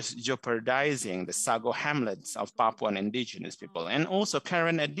 of course, jeopardizing the Sago hamlets of Papuan indigenous people, and also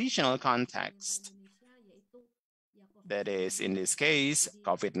current additional context. That is, in this case,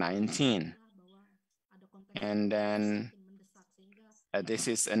 COVID-19. And then this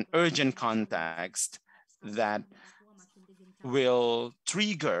is an urgent context that will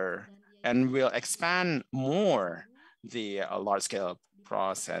trigger and will expand more the large-scale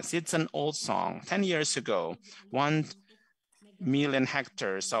process. It's an old song. 10 years ago, 1 million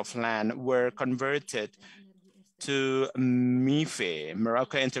hectares of land were converted to MIFE,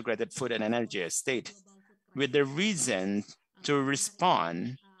 Morocco Integrated Food and Energy Estate, with the reason to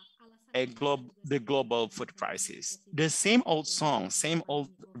respond the global food crisis. The same old song, same old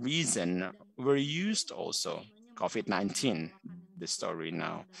reason were used also, COVID-19, the story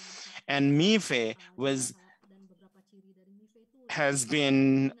now. And MIFE has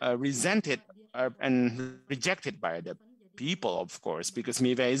been resented and rejected by the people, of course, because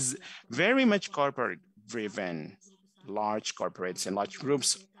MIFE is very much corporate driven. Large corporates and large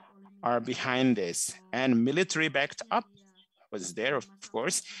groups are behind this, and military backed up was there, of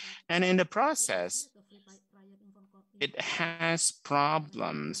course. And in the process, it has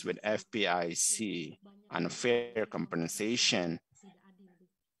problems with FPIC, unfair compensation,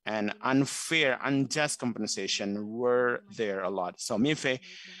 and unjust compensation were there a lot. So MIFE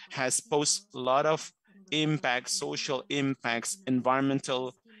has posed a lot of impacts, social impacts,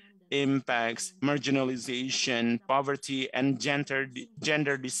 environmental impacts, marginalization, poverty, and gender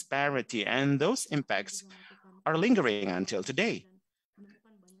disparity. And those impacts are lingering until today.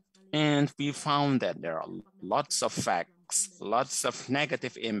 And we found that there are lots of facts, lots of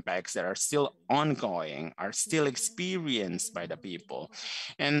negative impacts that are still ongoing, are still experienced by the people.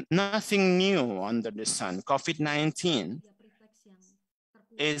 And nothing new under the sun. COVID-19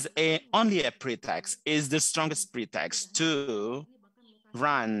 is only a pretext, is the strongest pretext to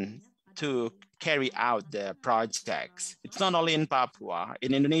carry out the projects. It's not only in Papua.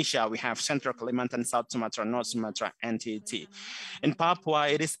 In Indonesia, we have Central Kalimantan, South Sumatra, North Sumatra, NTT. In Papua,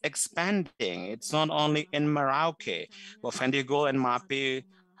 it is expanding. It's not only in Merauke. Well, Fendigol and Mapi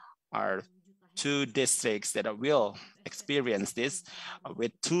are two districts that will experience this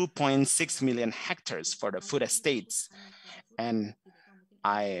with 2.6 million hectares for the food estates. And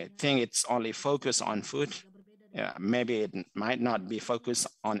I think it's only focused on food. Maybe it might not be focused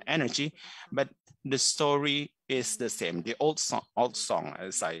on energy, but the story is the same, the old song,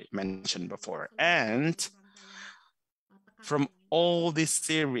 as I mentioned before. And from all this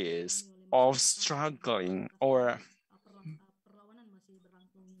series of struggling, or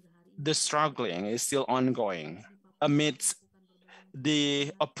the struggling is still ongoing amidst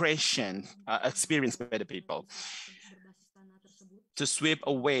the oppression experienced by the people, to sweep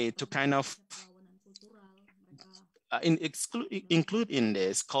away, to kind of include in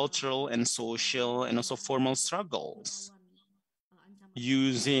this cultural and social and also formal struggles,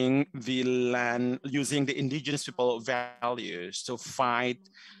 using the land, using the indigenous people values to fight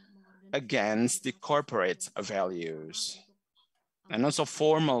against the corporate values, and also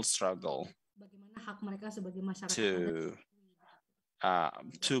formal struggle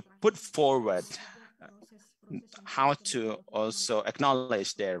to put forward how to also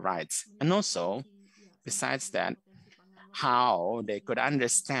acknowledge their rights, and also besides that, how they could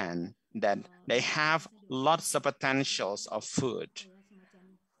understand that they have lots of potentials of food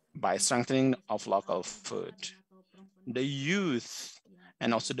by strengthening of local food. The youth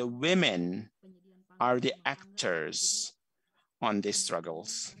and also the women are the actors on these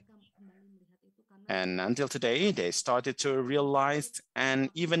struggles. And until today, they started to realize and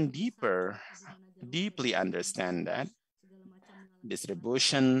even deeply understand that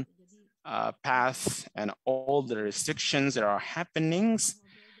distribution path and all the restrictions that are happening.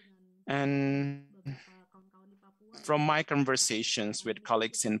 And from my conversations with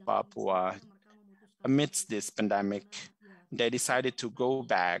colleagues in Papua, amidst this pandemic, they decided to go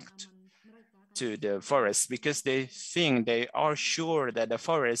back to the forest because they think, they are sure that the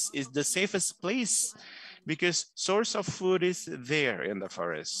forest is the safest place because source of food is there in the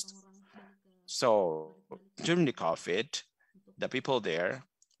forest. So during the COVID, the people there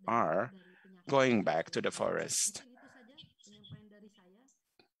are going back to the forest.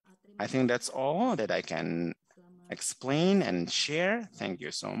 I think that's all that I can explain and share. Thank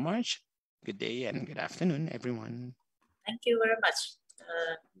you so much. Good day and good afternoon, everyone. Thank you very much.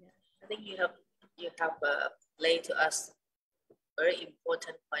 I think you have laid to us very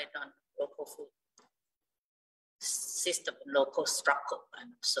important point on local food system, local struggle,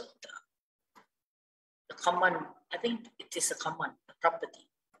 and also the common. I think it is a common property,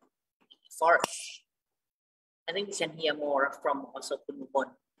 forest. I think we can hear more from also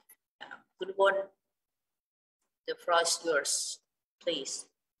Ubon. Ubon, the floor is yours, please.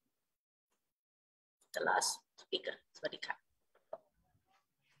 The last speaker. สวัสดีครับ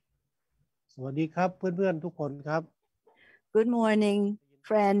สวัสดีครับเพื่อนๆทุกคนครับ Good morning,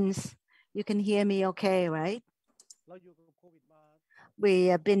 friends. You can hear me okay, right? We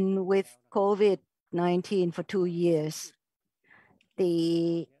have been with COVID-19 for 2 years.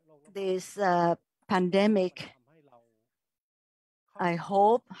 This pandemic, I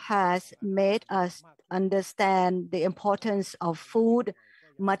hope, has made us understand the importance of food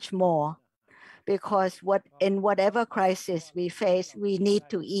much more, because in whatever crisis we face, we need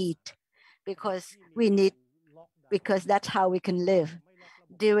to eat, because that's how we can live.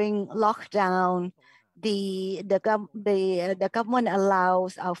 During lockdown, the government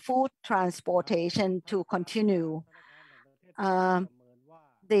allows our food transportation to continue.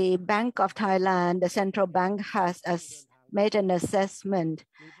 The Bank of Thailand, the central bank, has made an assessment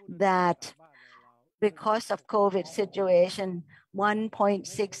that because of COVID situation,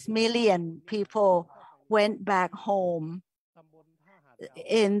 1.6 million people went back home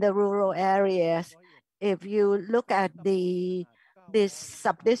in the rural areas. If you look at this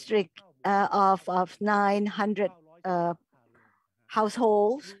sub-district of 900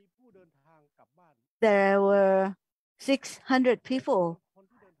 households, there were 600 people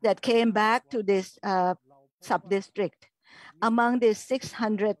that came back to this sub-district. Among these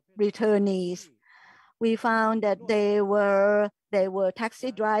 600 returnees, we found that they were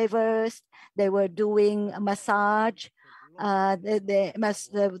taxi drivers, they were doing a massage,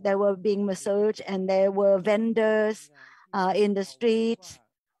 they were being massaged, and there were vendors in the streets,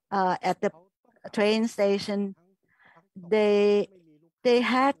 at the train station. They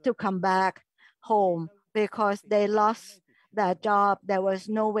had to come back home because they lost their job. There was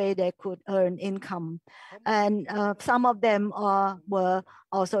no way they could earn income. And some of them were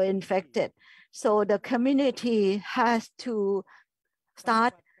also infected. So the community has to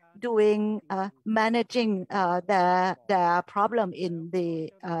start doing managing their problem in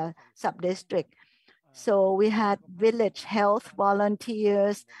the sub-district. So we had village health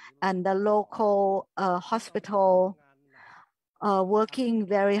volunteers and the local hospital working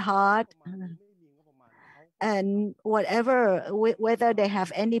very hard. And whether they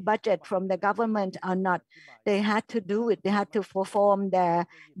have any budget from the government or not, they had to do it. They had to perform their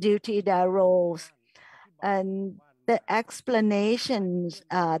duty, their roles. And the explanations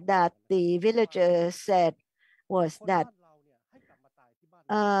that the villagers said was that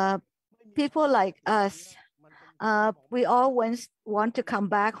people like us, we always want to come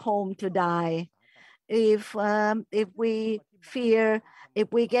back home to die. If we fear,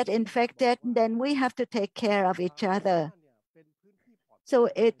 if we get infected, then we have to take care of each other. So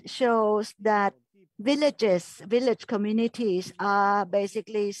it shows that village communities are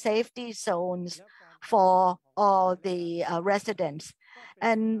basically safety zones for all the residents.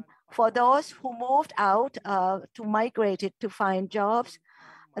 And for those who moved out to migrate to find jobs,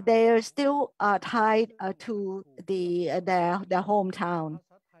 they are still tied to their hometown.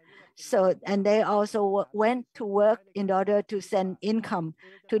 So, and they also went to work in order to send income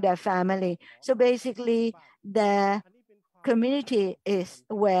to their family. So basically, the community is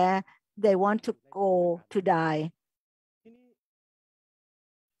where they want to go to die.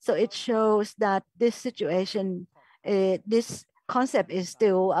 So it shows that this situation, this concept is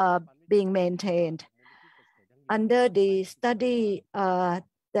still being maintained. Under the study that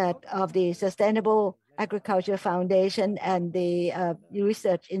of the Sustainable Agriculture Foundation and the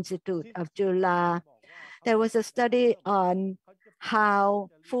Research Institute of Jeolla, there was a study on how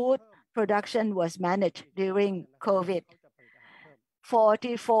food production was managed during COVID.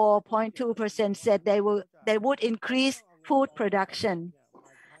 44.2% said they would increase food production.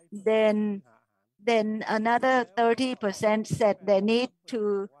 Then another 30% said they need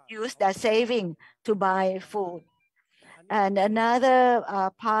to use their saving to buy food. And another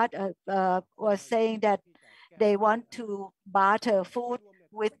part was saying that they want to barter food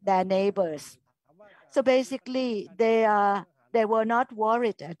with their neighbors. So basically, they were not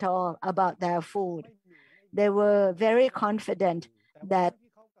worried at all about their food. They were very confident that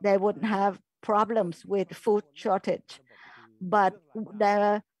they wouldn't have problems with food shortage. But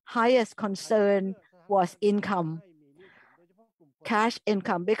their highest concern was income, cash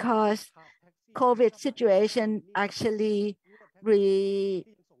income, because COVID situation actually,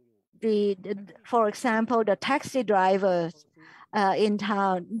 for example, the taxi drivers in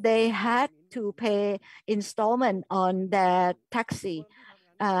town, they had to pay installment on their taxi,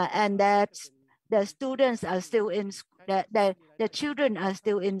 and that the students are still in the children are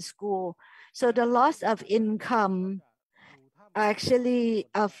still in school. So the loss of income actually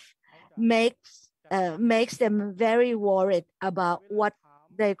makes them very worried about what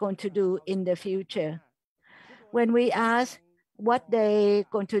they're going to do in the future. When we ask what they're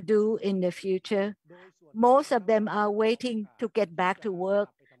going to do in the future, most of them are waiting to get back to work,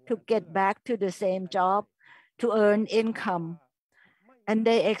 to get back to the same job, to earn income. And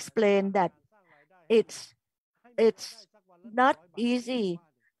they explain that it's not easy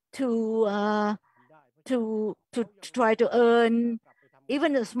to try to earn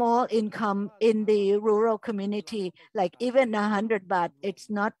even a small income in the rural community, like even 100 baht, it's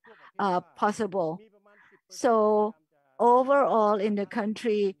not possible. So overall in the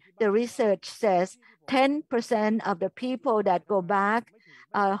country, the research says 10% of the people that go back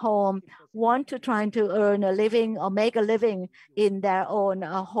home want to try to earn a living or make a living in their own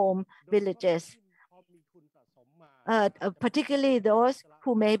home villages. Particularly those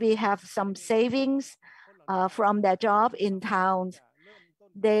who maybe have some savings from their job in towns.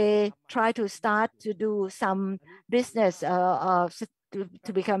 They try to start to do some business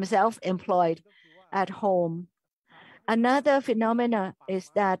to become self-employed at home. Another phenomena is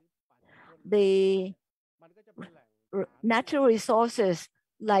that the natural resources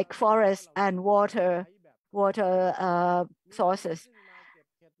like forests and water sources,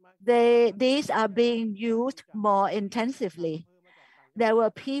 these are being used more intensively. There were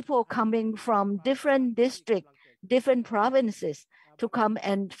people coming from different districts, different provinces to come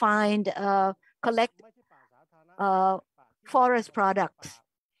and find, collect forest products.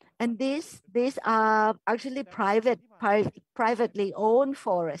 And these are actually privately owned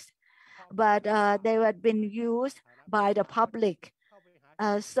forests, but they had been used by the public.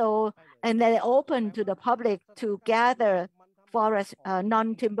 And they open to the public to gather forest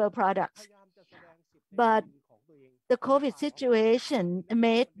non-timber products. But the COVID situation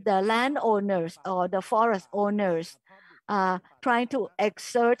made the landowners or the forest owners trying to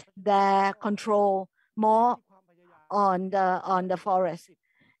exert their control more on the forest.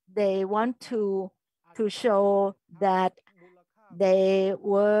 They want to show that they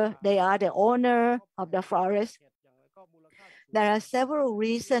are the owner of the forest. There are several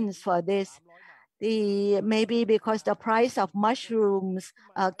reasons for this. Maybe because the price of mushrooms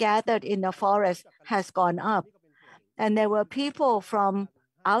gathered in the forest has gone up. And there were people from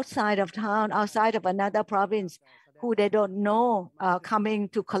outside of town, outside of another province, who they don't know coming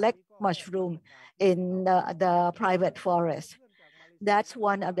to collect mushroom in the private forest. That's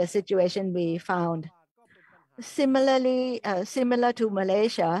one of the situations we found. Similarly, similar to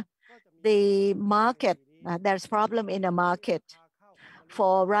Malaysia, the market, there's problem in the market.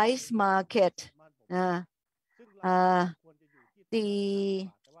 For rice market, the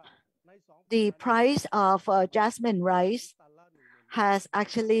price of jasmine rice has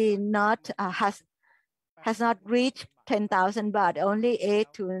actually not has not reached 10,000 baht, only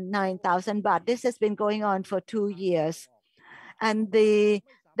 8,000 to 9,000 baht. This has been going on for 2 years, and the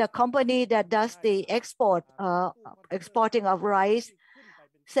company that does the exporting of rice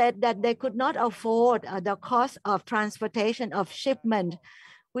said that they could not afford the cost of transportation of shipment,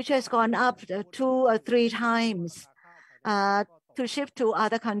 which has gone up 2 or 3 times to ship to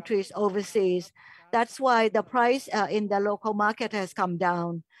other countries overseas. That's why the price in the local market has come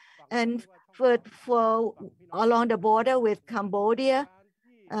down. And for along the border with Cambodia,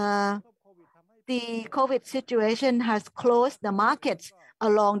 the COVID situation has closed the markets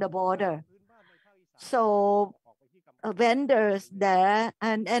along the border. So vendors there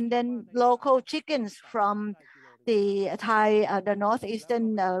and then local chickens from the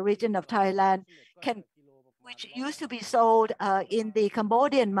northeastern region of Thailand which used to be sold in the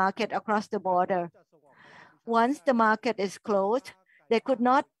Cambodian market across the border. Once the market is closed, they could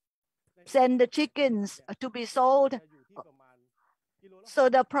not send the chickens to be sold. So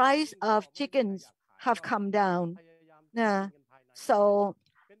the price of chickens have come down. So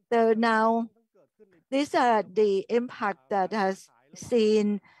now these are the impact that has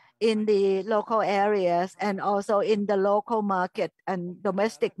seen in the local areas and also in the local market and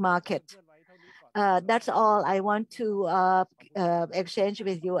domestic market. That's all I want to exchange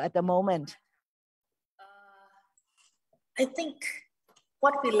with you at the moment. I think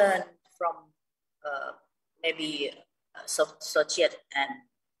what we learned from maybe Socheat and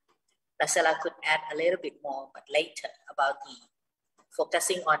Rassela could add a little bit more, but later, about the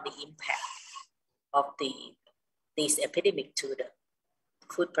focusing on the impact of this epidemic to the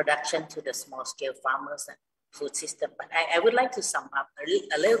food production, to the small scale farmers and food system. But I would like to sum up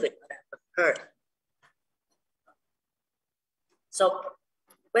a little bit what I've heard. So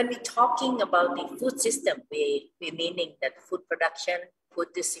when we're talking about the food system, we're meaning that food production,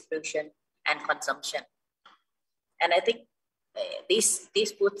 food distribution, and consumption. And I think this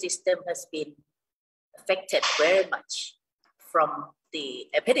food system has been affected very much from the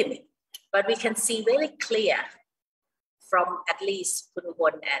epidemic. But we can see very clear from at least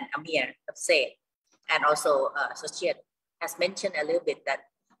Ubon and Amir have said, and also Socheat has mentioned a little bit, that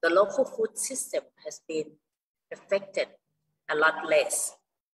the local food system has been affected a lot less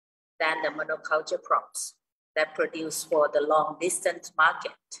than the monoculture crops that produce for the long distance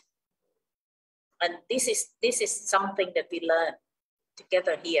market. And this is something that we learn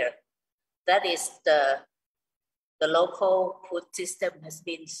together here. That is the local food system has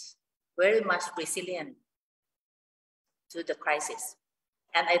been very much resilient to the crisis.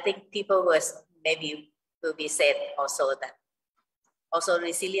 And I think people will be said also that also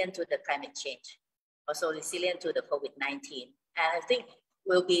resilient to the climate change, also resilient to the COVID-19. And I think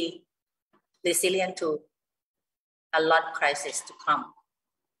will be resilient to a lot of crises to come.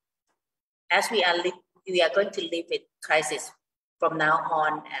 As we are going to live with crisis from now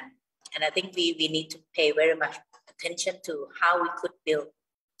on, and I think we need to pay very much attention to how we could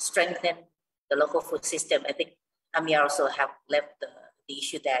strengthen the local food system. I think Amir also have left the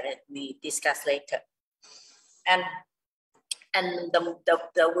issue there that we discuss later. And the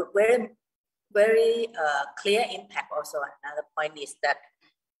very clear impact also, another point is that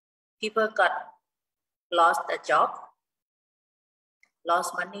people lost a job,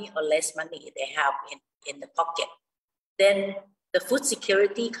 lost money or less money they have in the pocket. Then the food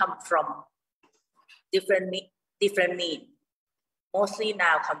security come from different means. Mostly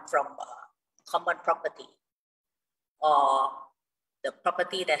now come from common property or the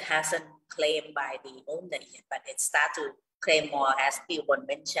property that hasn't claimed by the owner yet, but it start to claim more, as Ubon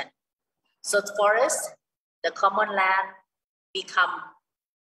mentioned. So the forest, the common land become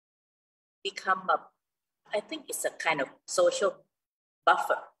I think it's a kind of social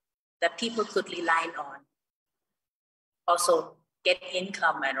buffer that people could rely on, also get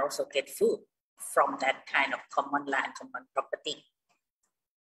income and also get food from that kind of common land, common property.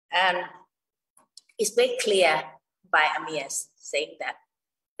 And it's very clear by Amir saying that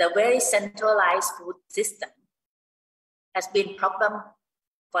the very centralized food system has been a problem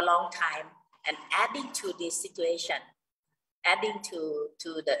for a long time, and adding to this situation, adding to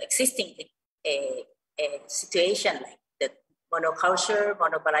the existing situation like the monoculture,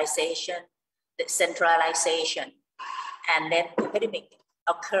 monopolization, the centralization, and then epidemic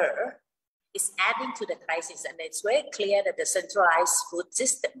occur, is adding to the crisis. And it's very clear that the centralized food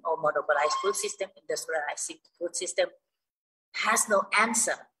system or monopolized food system, industrialized food system has no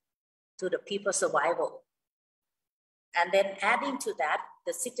answer to the people's survival. And then adding to that,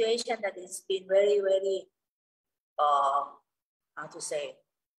 the situation that has been very, very, how to say,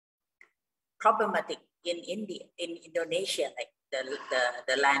 problematic in India, in Indonesia, like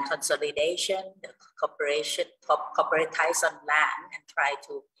the land consolidation, the cooperatize on land, and try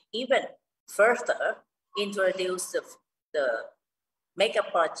to even further introduce the mega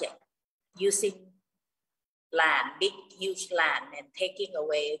project using land, big, huge land, and taking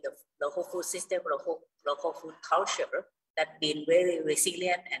away the local food system, local food culture that been very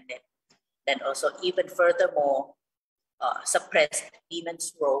resilient, and then also even furthermore suppress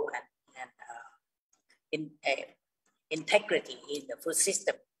women's role and integrity in the food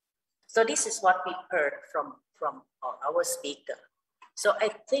system. So this is what we heard from our speaker. So I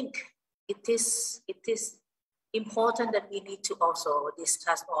think it is important that we need to also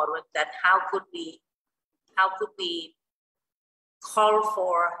discuss more with that. How could we call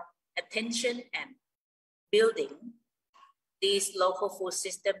for attention and building these local food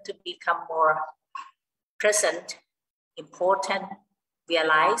system to become more present, important,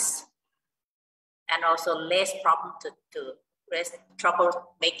 realized, and also less problem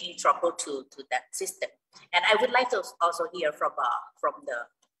making trouble to that system. And I would like to also hear from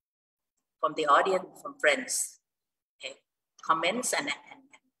the audience, from friends, okay, comments and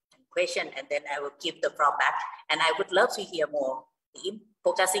question, and then I will give the floor back. And I would love to hear more,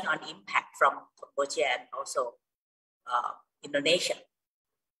 focusing on impact from Cambodia and also Indonesia.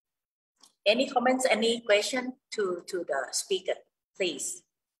 Any comments, any question to the speaker, please?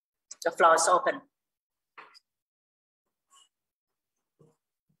 The floor is open.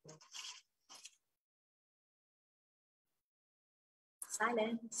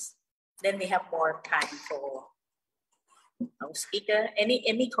 Silence. Then we have more time for our speaker.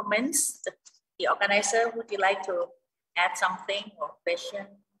 Any comments? The organizer, would you like to add something or question?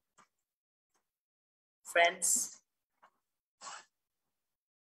 Friends?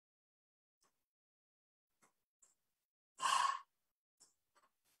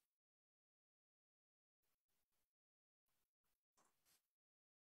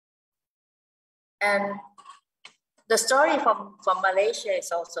 And the story from Malaysia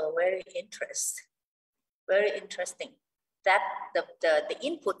is also very interesting. That the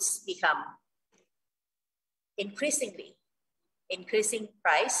inputs become increasing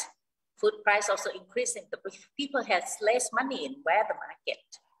price, food price also increasing. The people has less money in where the market.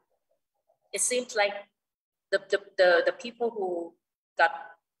 It seems like the people who got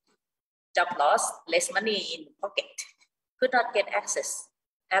job loss, less money in pocket, could not get access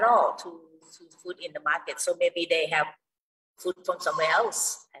at all to food in the market. So maybe they have food from somewhere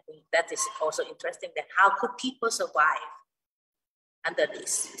else. I think that is also interesting, that how could people survive under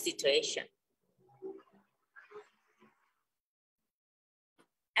this situation?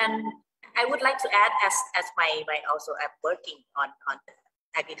 And I would like to add, as my also I'm working on the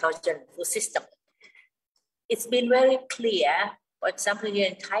agriculture and food system. It's been very clear, for example, here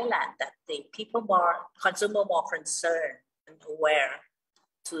in Thailand, that the people consumer more concerned and aware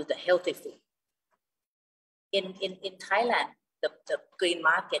to the healthy food. In Thailand, the green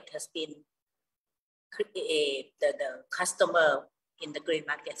market has been, the customer in the green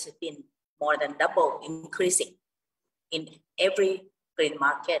markets has been more than double, increasing in every green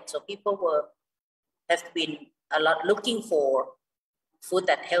market. So people have been a lot looking for food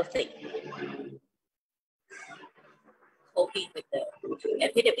that's healthy, coping with the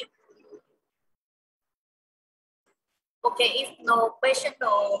epidemic. Okay, if no question,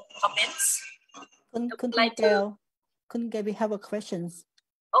 no comments. Couldn't we have a questions?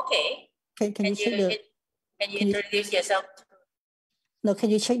 Okay. Can you check the? Can you introduce yourself? No, can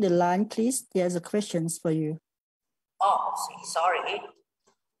you check the line, please? There's a questions for you. Oh, sorry.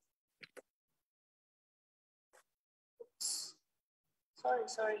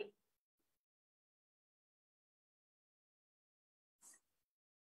 Sorry.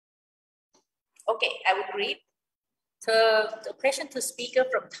 Okay, I will read. The question to speaker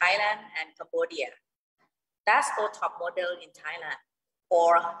from Thailand and Cambodia. Does OTOP model in Thailand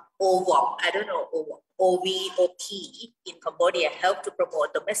or OVOP, I don't know, OVOP in Cambodia help to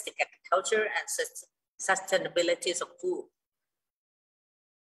promote domestic agriculture and sustainability of food?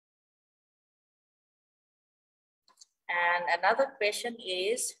 And another question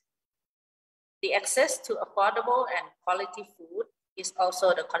is, the access to affordable and quality food is also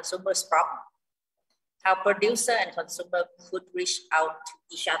the consumer's problem. How producer and consumer could reach out to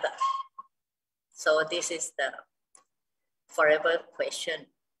each other. So this is the forever question.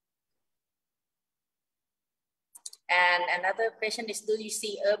 And another question is, do you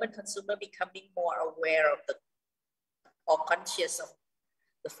see urban consumer becoming more aware of or conscious of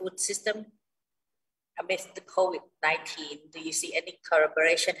the food system amidst the COVID-19? Do you see any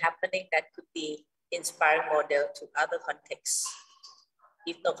collaboration happening that could be inspiring model to other contexts?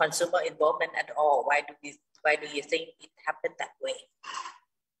 If no consumer involvement at all, why do you think it happened that way?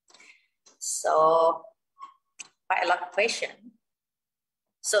 So quite a lot of questions.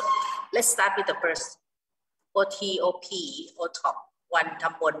 So let's start with the first. OTOP, OTOP, one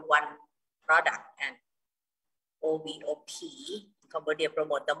tambon, one product, and OVOP, Cambodia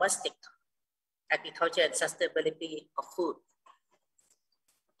promote domestic agriculture and sustainability of food.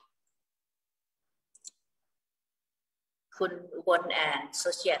 Kun Ubon and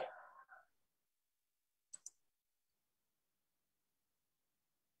Socheat.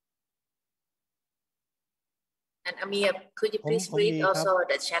 And Amir, could you please read also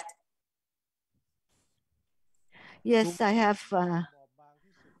the chat? Yes, I have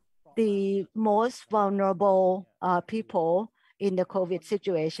the most vulnerable people in the COVID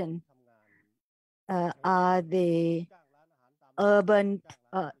situation are the urban,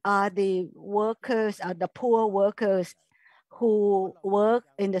 are the workers, are the poor workers who work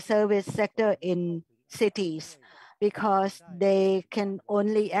in the service sector in cities, because they can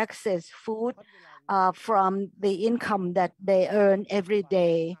only access food from the income that they earn every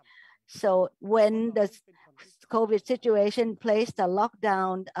day. So when the COVID situation placed a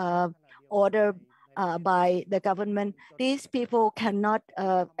lockdown order by the government, these people cannot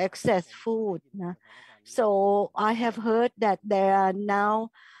access food. So I have heard that there are now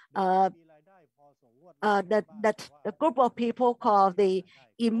that a group of people called the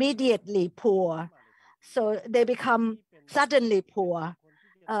immediately poor. So they become suddenly poor.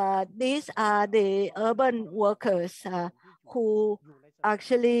 These are the urban workers who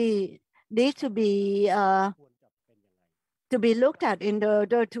actually need to be looked at in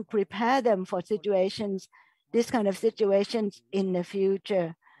order to prepare them for situations, this kind of situations in the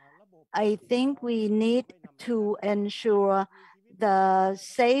future. I think we need to ensure the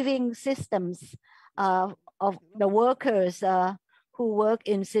saving systems of the workers who work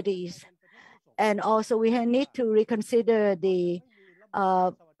in cities. And also we need to reconsider the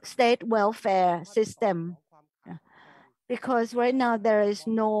state welfare system, because right now there is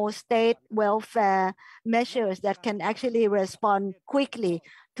no state welfare measures that can actually respond quickly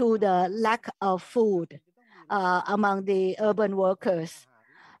to the lack of food among the urban workers.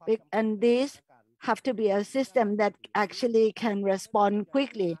 And these have to be a system that actually can respond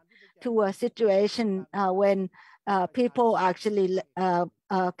quickly to a situation when people actually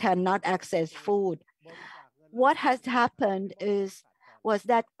cannot access food. What has happened was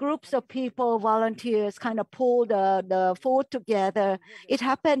that groups of people, volunteers, kind of pull the food together. It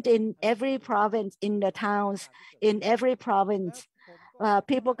happened in every province, in the towns, in every province.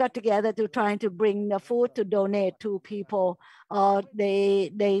 People got together to try to bring the food to donate to people, or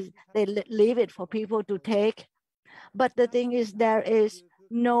they leave it for people to take. But the thing is, there is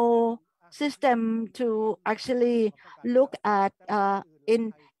no system to actually look at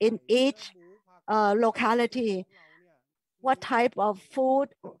in each locality what type of food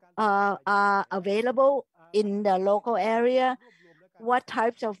are available in the local area, what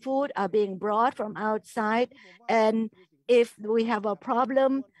types of food are being brought from outside, and if we have a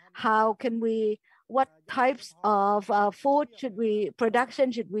problem, how can we, what types of food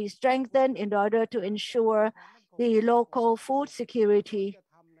production should we strengthen in order to ensure the local food security.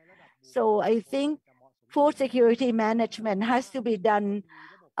 So I think food security management has to be done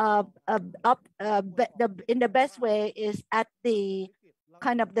in the best way is at the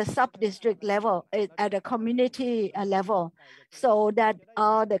kind of the sub-district level, at a community level, so that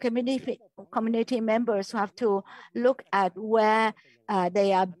all the community members have to look at where they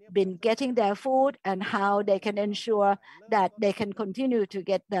have been getting their food and how they can ensure that they can continue to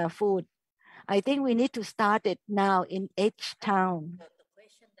get their food. I think we need to start it now in each town. The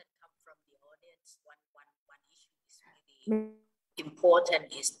question that comes from the audience, one issue is really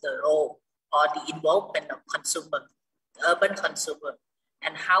important is the role or the involvement of consumer, urban consumer,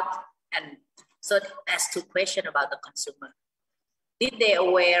 and how, and so that's two questions about the consumer. Did they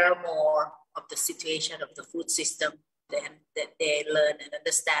aware more of the situation of the food system, then that they learn and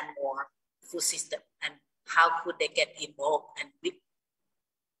understand more food system, and how could they get involved, and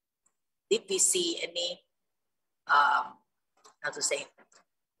did we see any, how to say,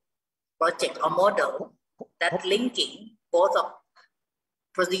 project or model that linking both of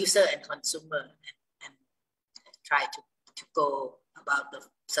producer and consumer and try to go about the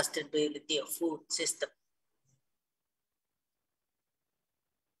sustainability of food system?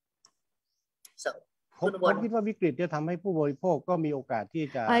 So, ผมคิดว่าวิกฤตจะทำให้ผู้บริโภคก็มีโอกาสที่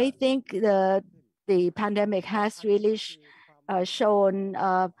จะ I think the pandemic has really shown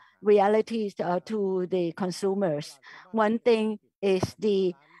realities to the consumers. One thing is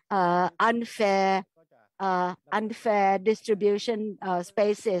the unfair distribution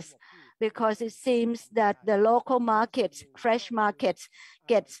spaces, because it seems that the local markets, fresh markets,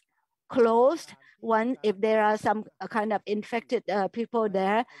 gets closed if there are some kind of infected people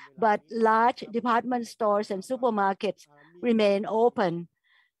there, but large department stores and supermarkets remain open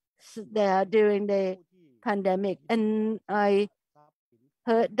there during the pandemic. And I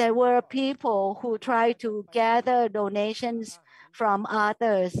heard there were people who tried to gather donations from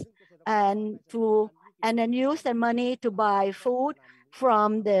others and then use the money to buy food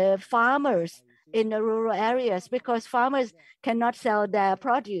from the farmers in the rural areas, because farmers cannot sell their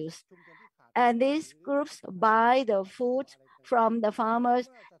produce. And these groups buy the food from the farmers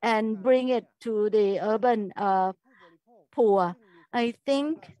and bring it to the urban poor. I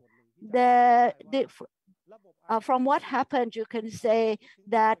think that from what happened, you can say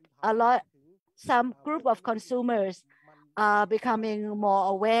that some group of consumers are becoming more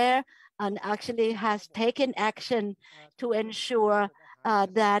aware and actually has taken action to ensure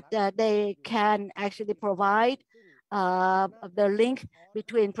that they can actually provide the link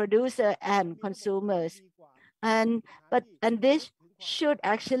between producer and consumers. And this should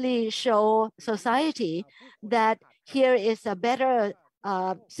actually show society that here is a better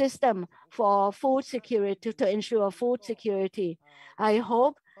system for food security, to ensure food security. I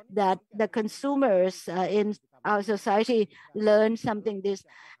hope that the consumers in our society learn something.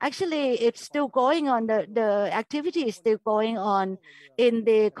 Actually, it's still going on. The activity is still going on in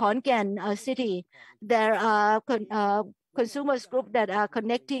the Kingkorn city. There are consumers group that are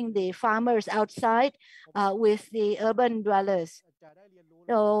connecting the farmers outside with the urban dwellers.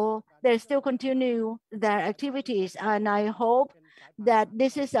 So they still continue their activities, and I hope that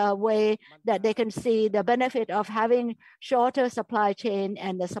this is a way that they can see the benefit of having shorter supply chain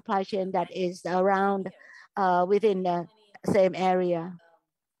and the supply chain that is around within the same area.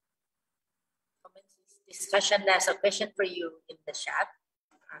 Discussion, there's a question for you in the chat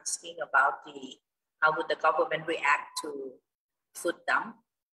asking about how would the government react to food dump?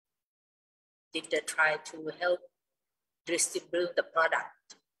 Did they try to help distribute the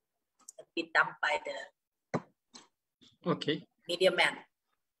product that been dumped by the middleman?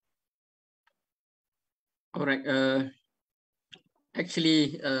 All right.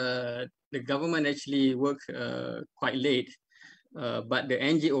 Actually, the government actually worked quite late, but the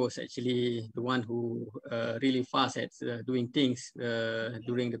NGOs actually the one who really fast at doing things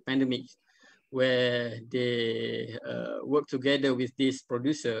during the pandemic, where they work together with this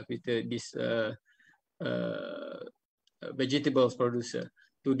producer, with this vegetables producer,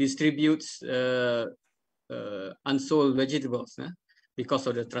 to distribute unsold vegetables because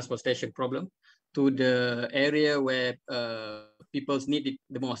of the transportation problem to the area where people need it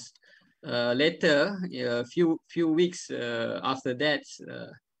the most. Later, a few weeks after that,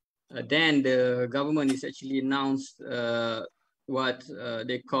 then the government is actually announced what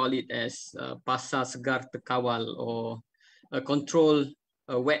they call it as Pasar Segar Terkawal, or a control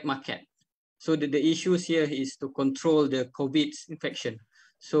wet market. So the issues here is to control the COVID infection.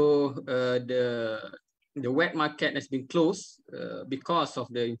 So the wet market has been closed because of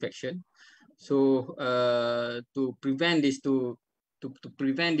the infection. So to prevent this, to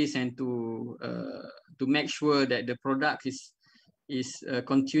prevent this, and to make sure that the product is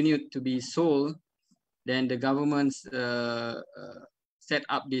continued to be sold, then the government set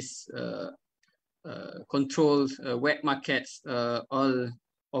up this controlled wet markets all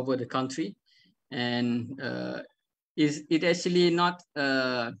over the country, and it actually not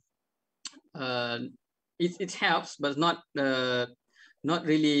it helps, but not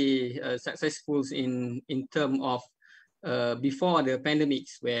really successful in terms of before the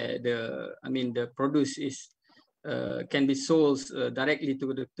pandemics, where the produce is can be sold directly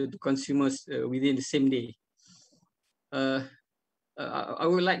to the consumers within the same day. I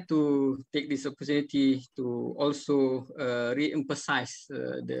would like to take this opportunity to also re-emphasize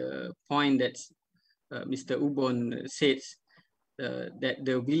the point that Mr. Ubon says, that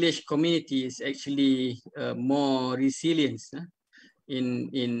the village community is actually more resilient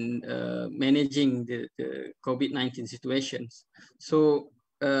in managing the COVID-19 situations. So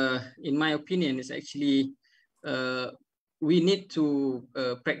in my opinion, it's actually we need to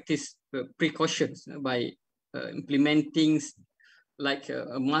practice precautions by implementing like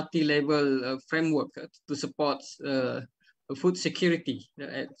a multi-level framework to support food security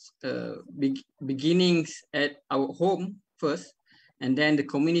at beginnings at our home first, and then the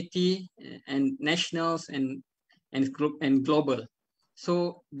community and nationals and global.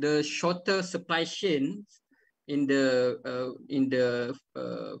 So the shorter supply chains in the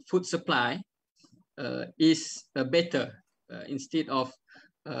food supply is better instead of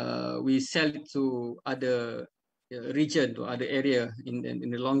we sell it to other region, to other area in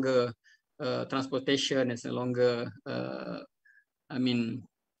the longer transportation, as a longer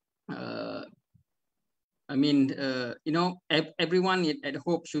you know, everyone at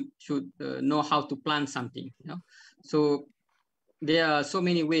home should know how to plant something, you know. So there are so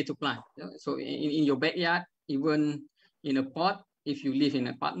many ways to plant, you know? So in your backyard, even in a pot, if you live in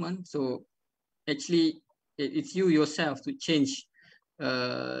an apartment. So actually it's you yourself to change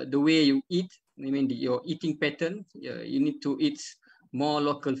the way you eat. I mean, your eating pattern. You need to eat more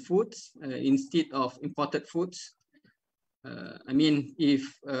local foods instead of imported foods. I mean, if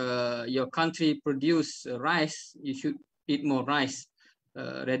your country produce rice, you should eat more rice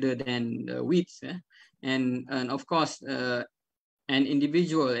rather than wheat. And of course, an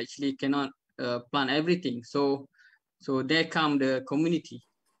individual actually cannot plant everything. So there come the community.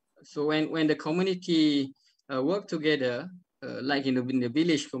 So when the community work together, like in the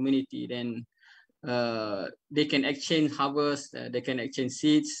village community, then they can exchange harvest, they can exchange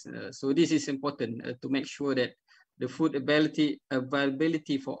seeds. So this is important to make sure that the food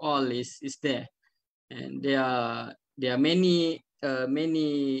availability for all is there. And there are many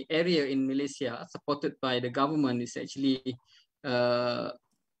area in Malaysia supported by the government is actually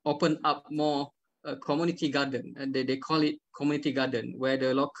open up more community garden, and they call it community garden, where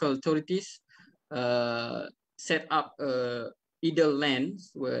the local authorities set up idle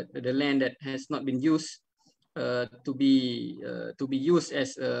lands, where the land that has not been used to be used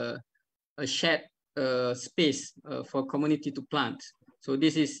as a shared space for community to plant. So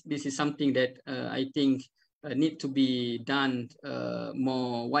this is something that I think need to be done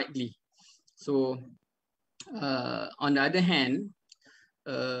more widely. So on the other hand,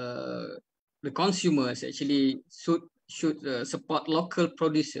 the consumers actually should support local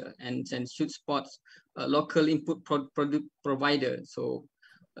producer and should support local input product provider. So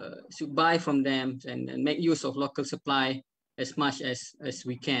should buy from them and make use of local supply as much as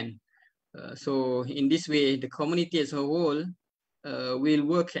we can. So in this way, the community as a whole will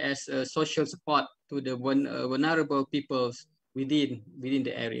work as a social support to the vulnerable peoples within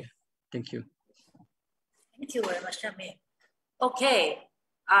the area. Thank you. Thank you very much, Amir. Okay,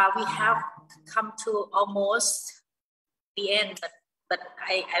 we have come to almost the end, but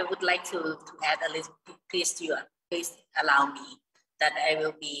I would like to add a little. Please allow me that I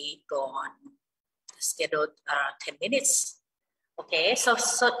will be go on scheduled 10 minutes. Okay, so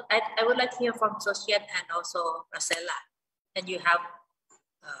I would like to hear from Socheat and also Rassela, and you have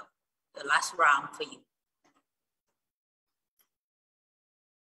the last round for you.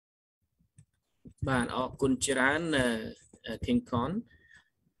 បាទអរគុណច្រើន Kingkorn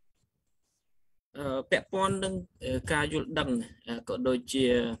ពាក់ព័ន្ធនឹងការយល់ដឹងក៏ដូចជា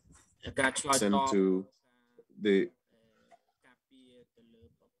ការឆ្លើយតប to the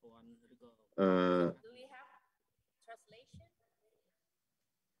Do we have translation?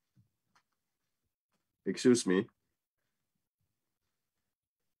 Excuse me.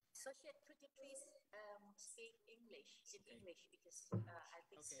 Socheat, could you please speak English in English, because I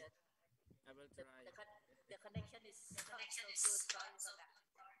think that I will try. The connection is so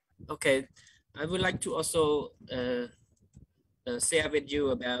good. Okay, I would like to also share with you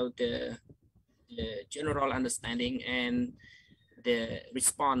about the general understanding and the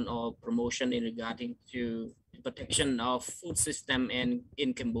response or promotion in regarding to protection of food system and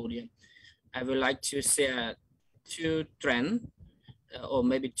in Cambodia. I would like to share two trends or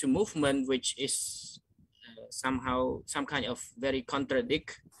maybe two movements which is somehow some kind of very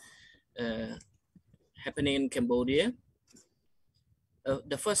contradict happening in Cambodia.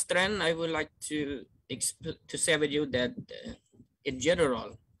 The first trend I would like to share with you that in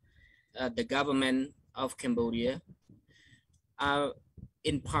general, the government of Cambodia are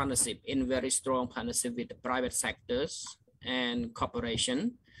in partnership, in very strong partnership with the private sectors and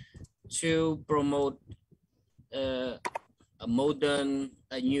cooperation to promote a modern,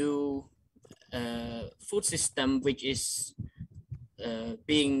 a new food system which is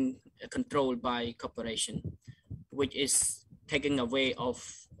being controlled by cooperation, which is taking away of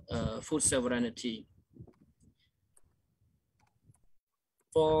food sovereignty.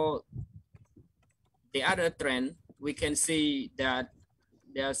 For the other trend, we can see that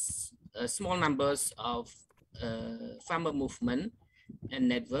there's small numbers of farmer movement and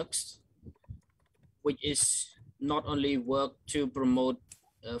networks, which is not only work to promote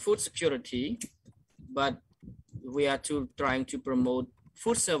food security, but we are trying to promote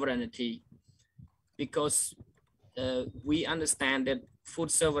food sovereignty, because we understand that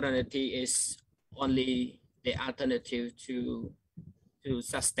food sovereignty is only the alternative to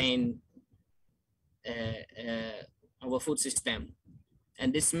sustain our food system.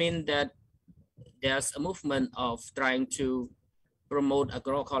 And this means that there's a movement of trying to promote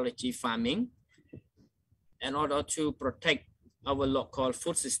agroecology farming in order to protect our local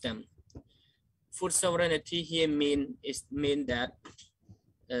food system. Food sovereignty here mean that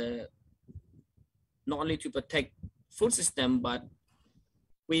not only to protect food system, but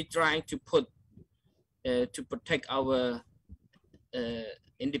we trying to protect our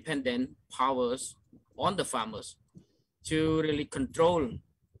independent powers on the farmers to really control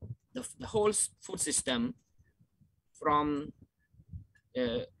the whole food system from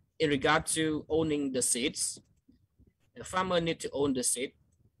in regard to owning the seeds. The farmer need to own the seed,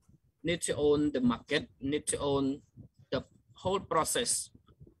 need to own the market, need to own the whole process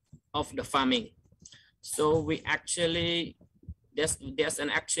of the farming. So we actually, there's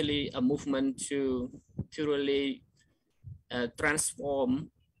actually a movement to really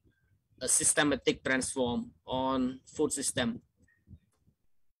transform, a systematic transform on food system.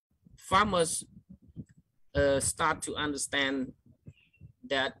 Farmers start to understand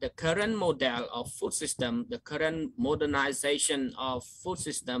that the current model of food system, the current modernization of food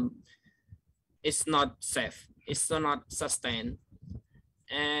system is not safe, it's not sustained,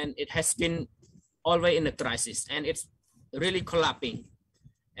 and it has been always in a crisis, and it's really collapsing.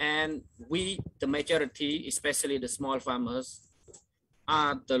 And we, the majority, especially the small farmers,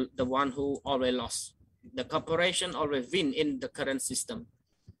 are the one who always lost. The corporation always win in the current system.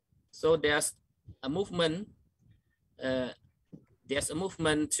 So there's a movement. There's a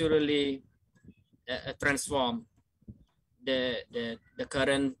movement to really transform the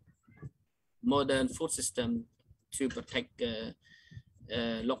current modern food system to protect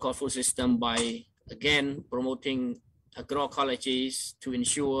local food system by, again, promoting agroecologies to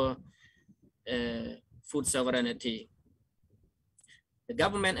ensure food sovereignty. The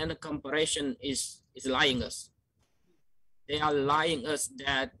government and the corporation is lying us. They are lying us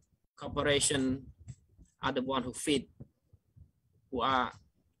that corporation are the one who feed, who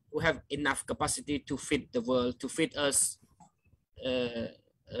have enough capacity to feed the world, to feed us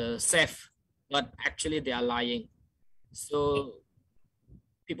safe, but actually they are lying. So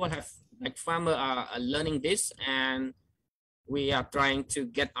people have, like farmers are learning this, and we are trying to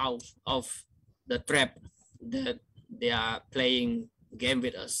get out of the trap that they are playing game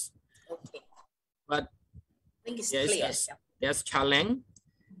with us. Okay. But I think it's yes, clear. there's challenge,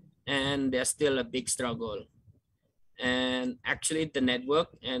 and there's still a big struggle. And actually the network,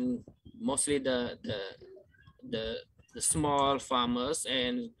 and mostly the small farmers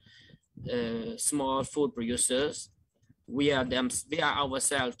and small food producers, we are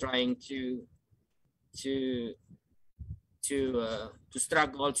ourselves trying to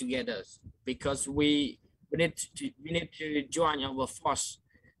struggle together, because we need to join our force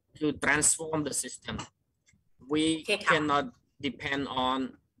to transform the system. We cannot depend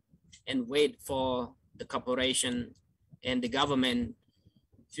on and wait for the corporation and the government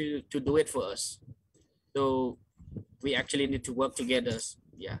to do it for us. So we actually need to work together.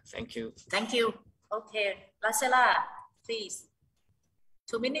 Yeah, thank you. Thank you. Okay, Rassela, please.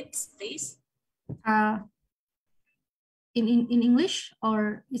 2 minutes, please. In English,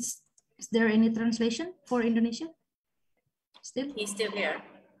 or is there any translation for Indonesian? Still? He's still here.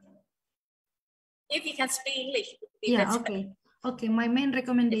 If you can speak English. Yeah, okay. Okay, my main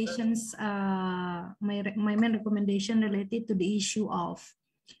recommendations, my main recommendation related to the issue of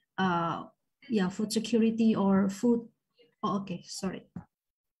food security or food. Oh, okay, sorry.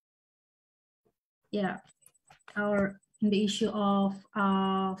 Yeah, or in the issue of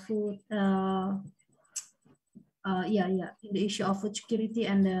food. In the issue of food security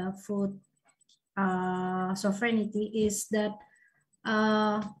and food sovereignty is that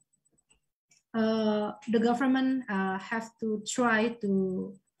the government have to try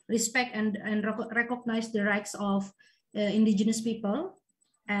to respect and recognize the rights of indigenous people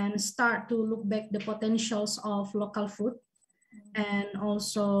and start to look back the potentials of local food, and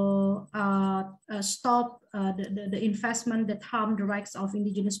also stop the investment that harm the rights of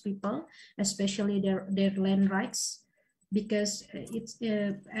indigenous people, especially their land rights, because it's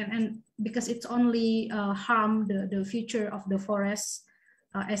and because it's only harm the future of the forests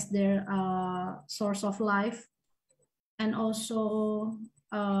as their source of life. And also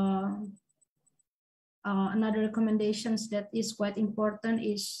another recommendations that is quite important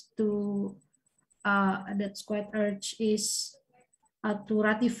is to that's quite urged is to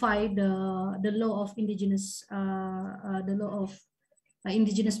ratify the law of indigenous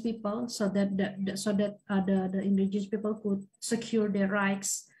indigenous people, so that the indigenous people could secure their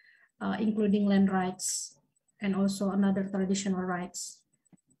rights, including land rights and also another traditional rights.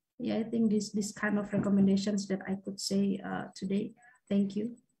 Yeah, I think this kind of recommendations that I could say today. Thank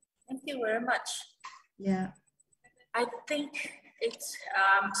you. Thank you very much. Yeah, I think it's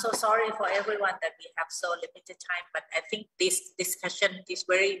so sorry for everyone that we have so limited time, but I think this discussion, this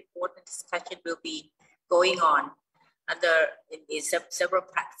very important discussion, will be going on in several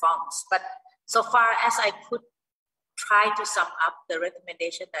platforms. But so far as I could try to sum up the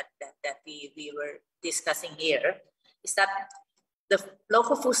recommendation that we were discussing here, is that the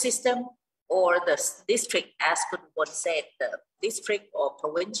local food system or the district, as Ubon said, the district or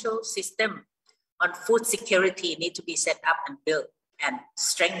provincial system on food security need to be set up and built and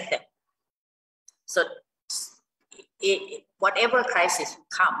strengthened. So whatever crisis will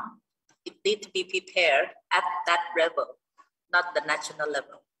come, it needs to be prepared at that level, not the national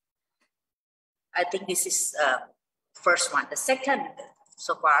level. I think this is first one. The second,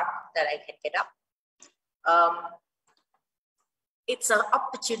 so far that I can get up, it's an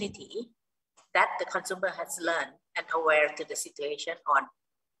opportunity that the consumer has learned and aware to the situation on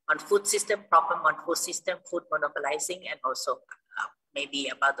food system, problem on food system, food monopolizing, and also maybe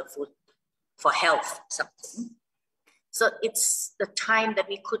about the food for health, something. So it's the time that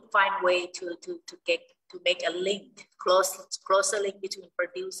we could find way to make a link, closer link between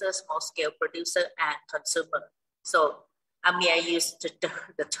producer, small scale producer, and consumer. So Amir used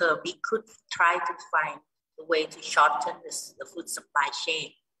the term, we could try to find a way to shorten the food supply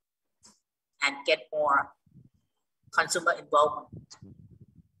chain and get more consumer involvement.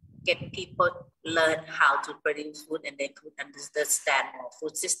 Get people learn how to produce food and they could understand more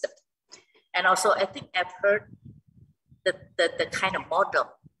food system. And also, I think I've heard the kind of model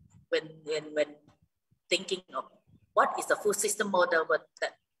when thinking of what is the food system model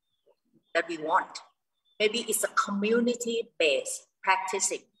that we want. Maybe it's a community-based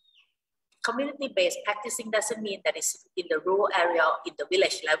practicing. Community-based practicing doesn't mean that it's in the rural area, in the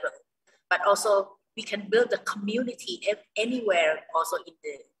village level, but also we can build a community anywhere, also in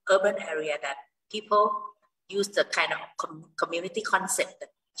the urban area, that people use the kind of community concept,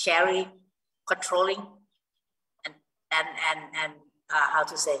 sharing, controlling, and how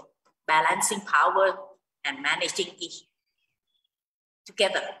to say, balancing power and managing each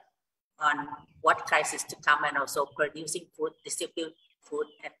together on what crisis to come, and also producing food, distribute food,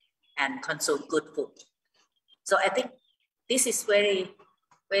 and consume good food. So I think this is very,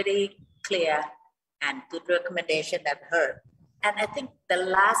 very clear and good recommendation that I've heard. And I think the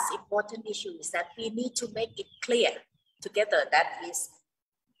last important issue is that we need to make it clear together, that is,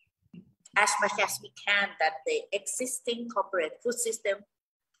 as much as we can, that the existing corporate food system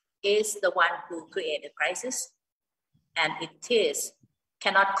is the one who created crisis, and it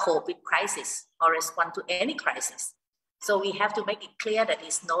cannot cope with crisis or respond to any crisis. So we have to make it clear that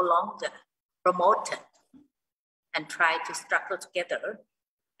it's no longer promoted, and try to struggle together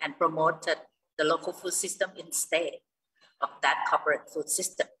and promote the local food system instead of that corporate food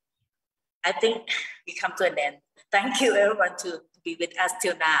system. I think we come to an end. Thank you everyone to be with us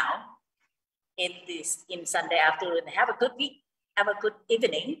till now in Sunday afternoon. Have a good week, have a good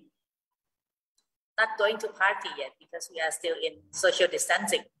evening. Not going to party yet because we are still in social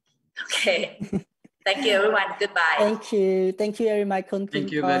distancing. Okay. Thank you everyone. Goodbye. Thank you. Thank you very much.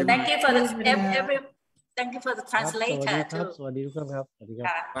 Thank you very much. Thank you for the thank you for the translator too. สวัสดีทุกท่านครับ สวัสดีครั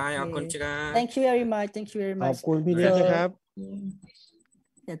บ Bye ขอบคุณครับ Thank you very much. Thank you very ขอบ much. คุณพี่เลี้ยงนะครับ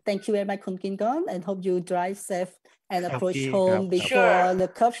Thank you very much, Kun Kingkorn, and hope you drive safe and approach ครับ home before Sure. the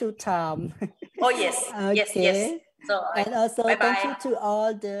curfew time. Oh yes, yes, yes. So And also bye-bye. thank you to all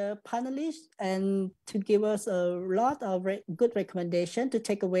the panelists and to give us a lot of good recommendation to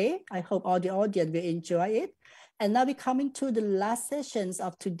take away. I hope all the audience will enjoy it. And now we're coming to the last sessions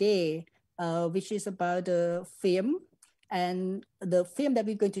of today, which is about the film. And the film that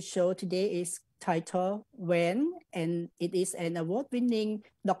we're going to show today is titled When, and it is an award-winning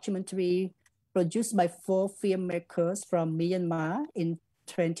documentary produced by 4 filmmakers from Myanmar in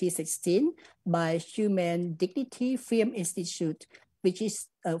 2016 by Human Dignity Film Institute, which is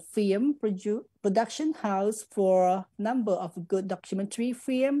a film production house for a number of good documentary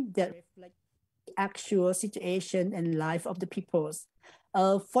films that reflect the actual situation and life of the peoples.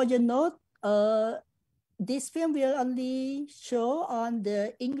 For your note, this film will only show on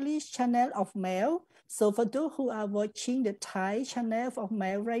the English channel of Mail. So for those who are watching the Thai channel of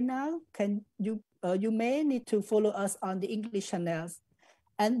Mail right now, you may need to follow us on the English channels.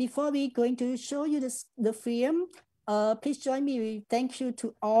 And before we going to show you the film, please join me. Thank you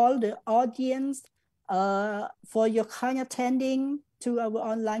to all the audience for your kind attending to our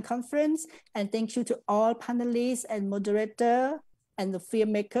online conference. And thank you to all panelists and moderator and the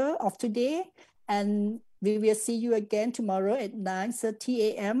filmmaker of today. And we will see you again tomorrow at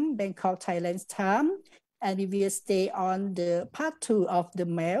 9:30 a.m. Bangkok, Thailand's time. And we will stay on the part 2 of the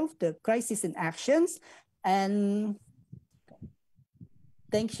mail, the crisis in actions. And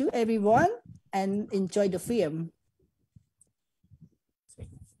thank you, everyone, and enjoy the film.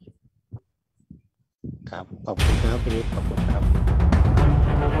 ครับขอบคุณครับพี่นิดขอบคุณครั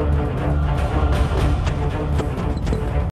บ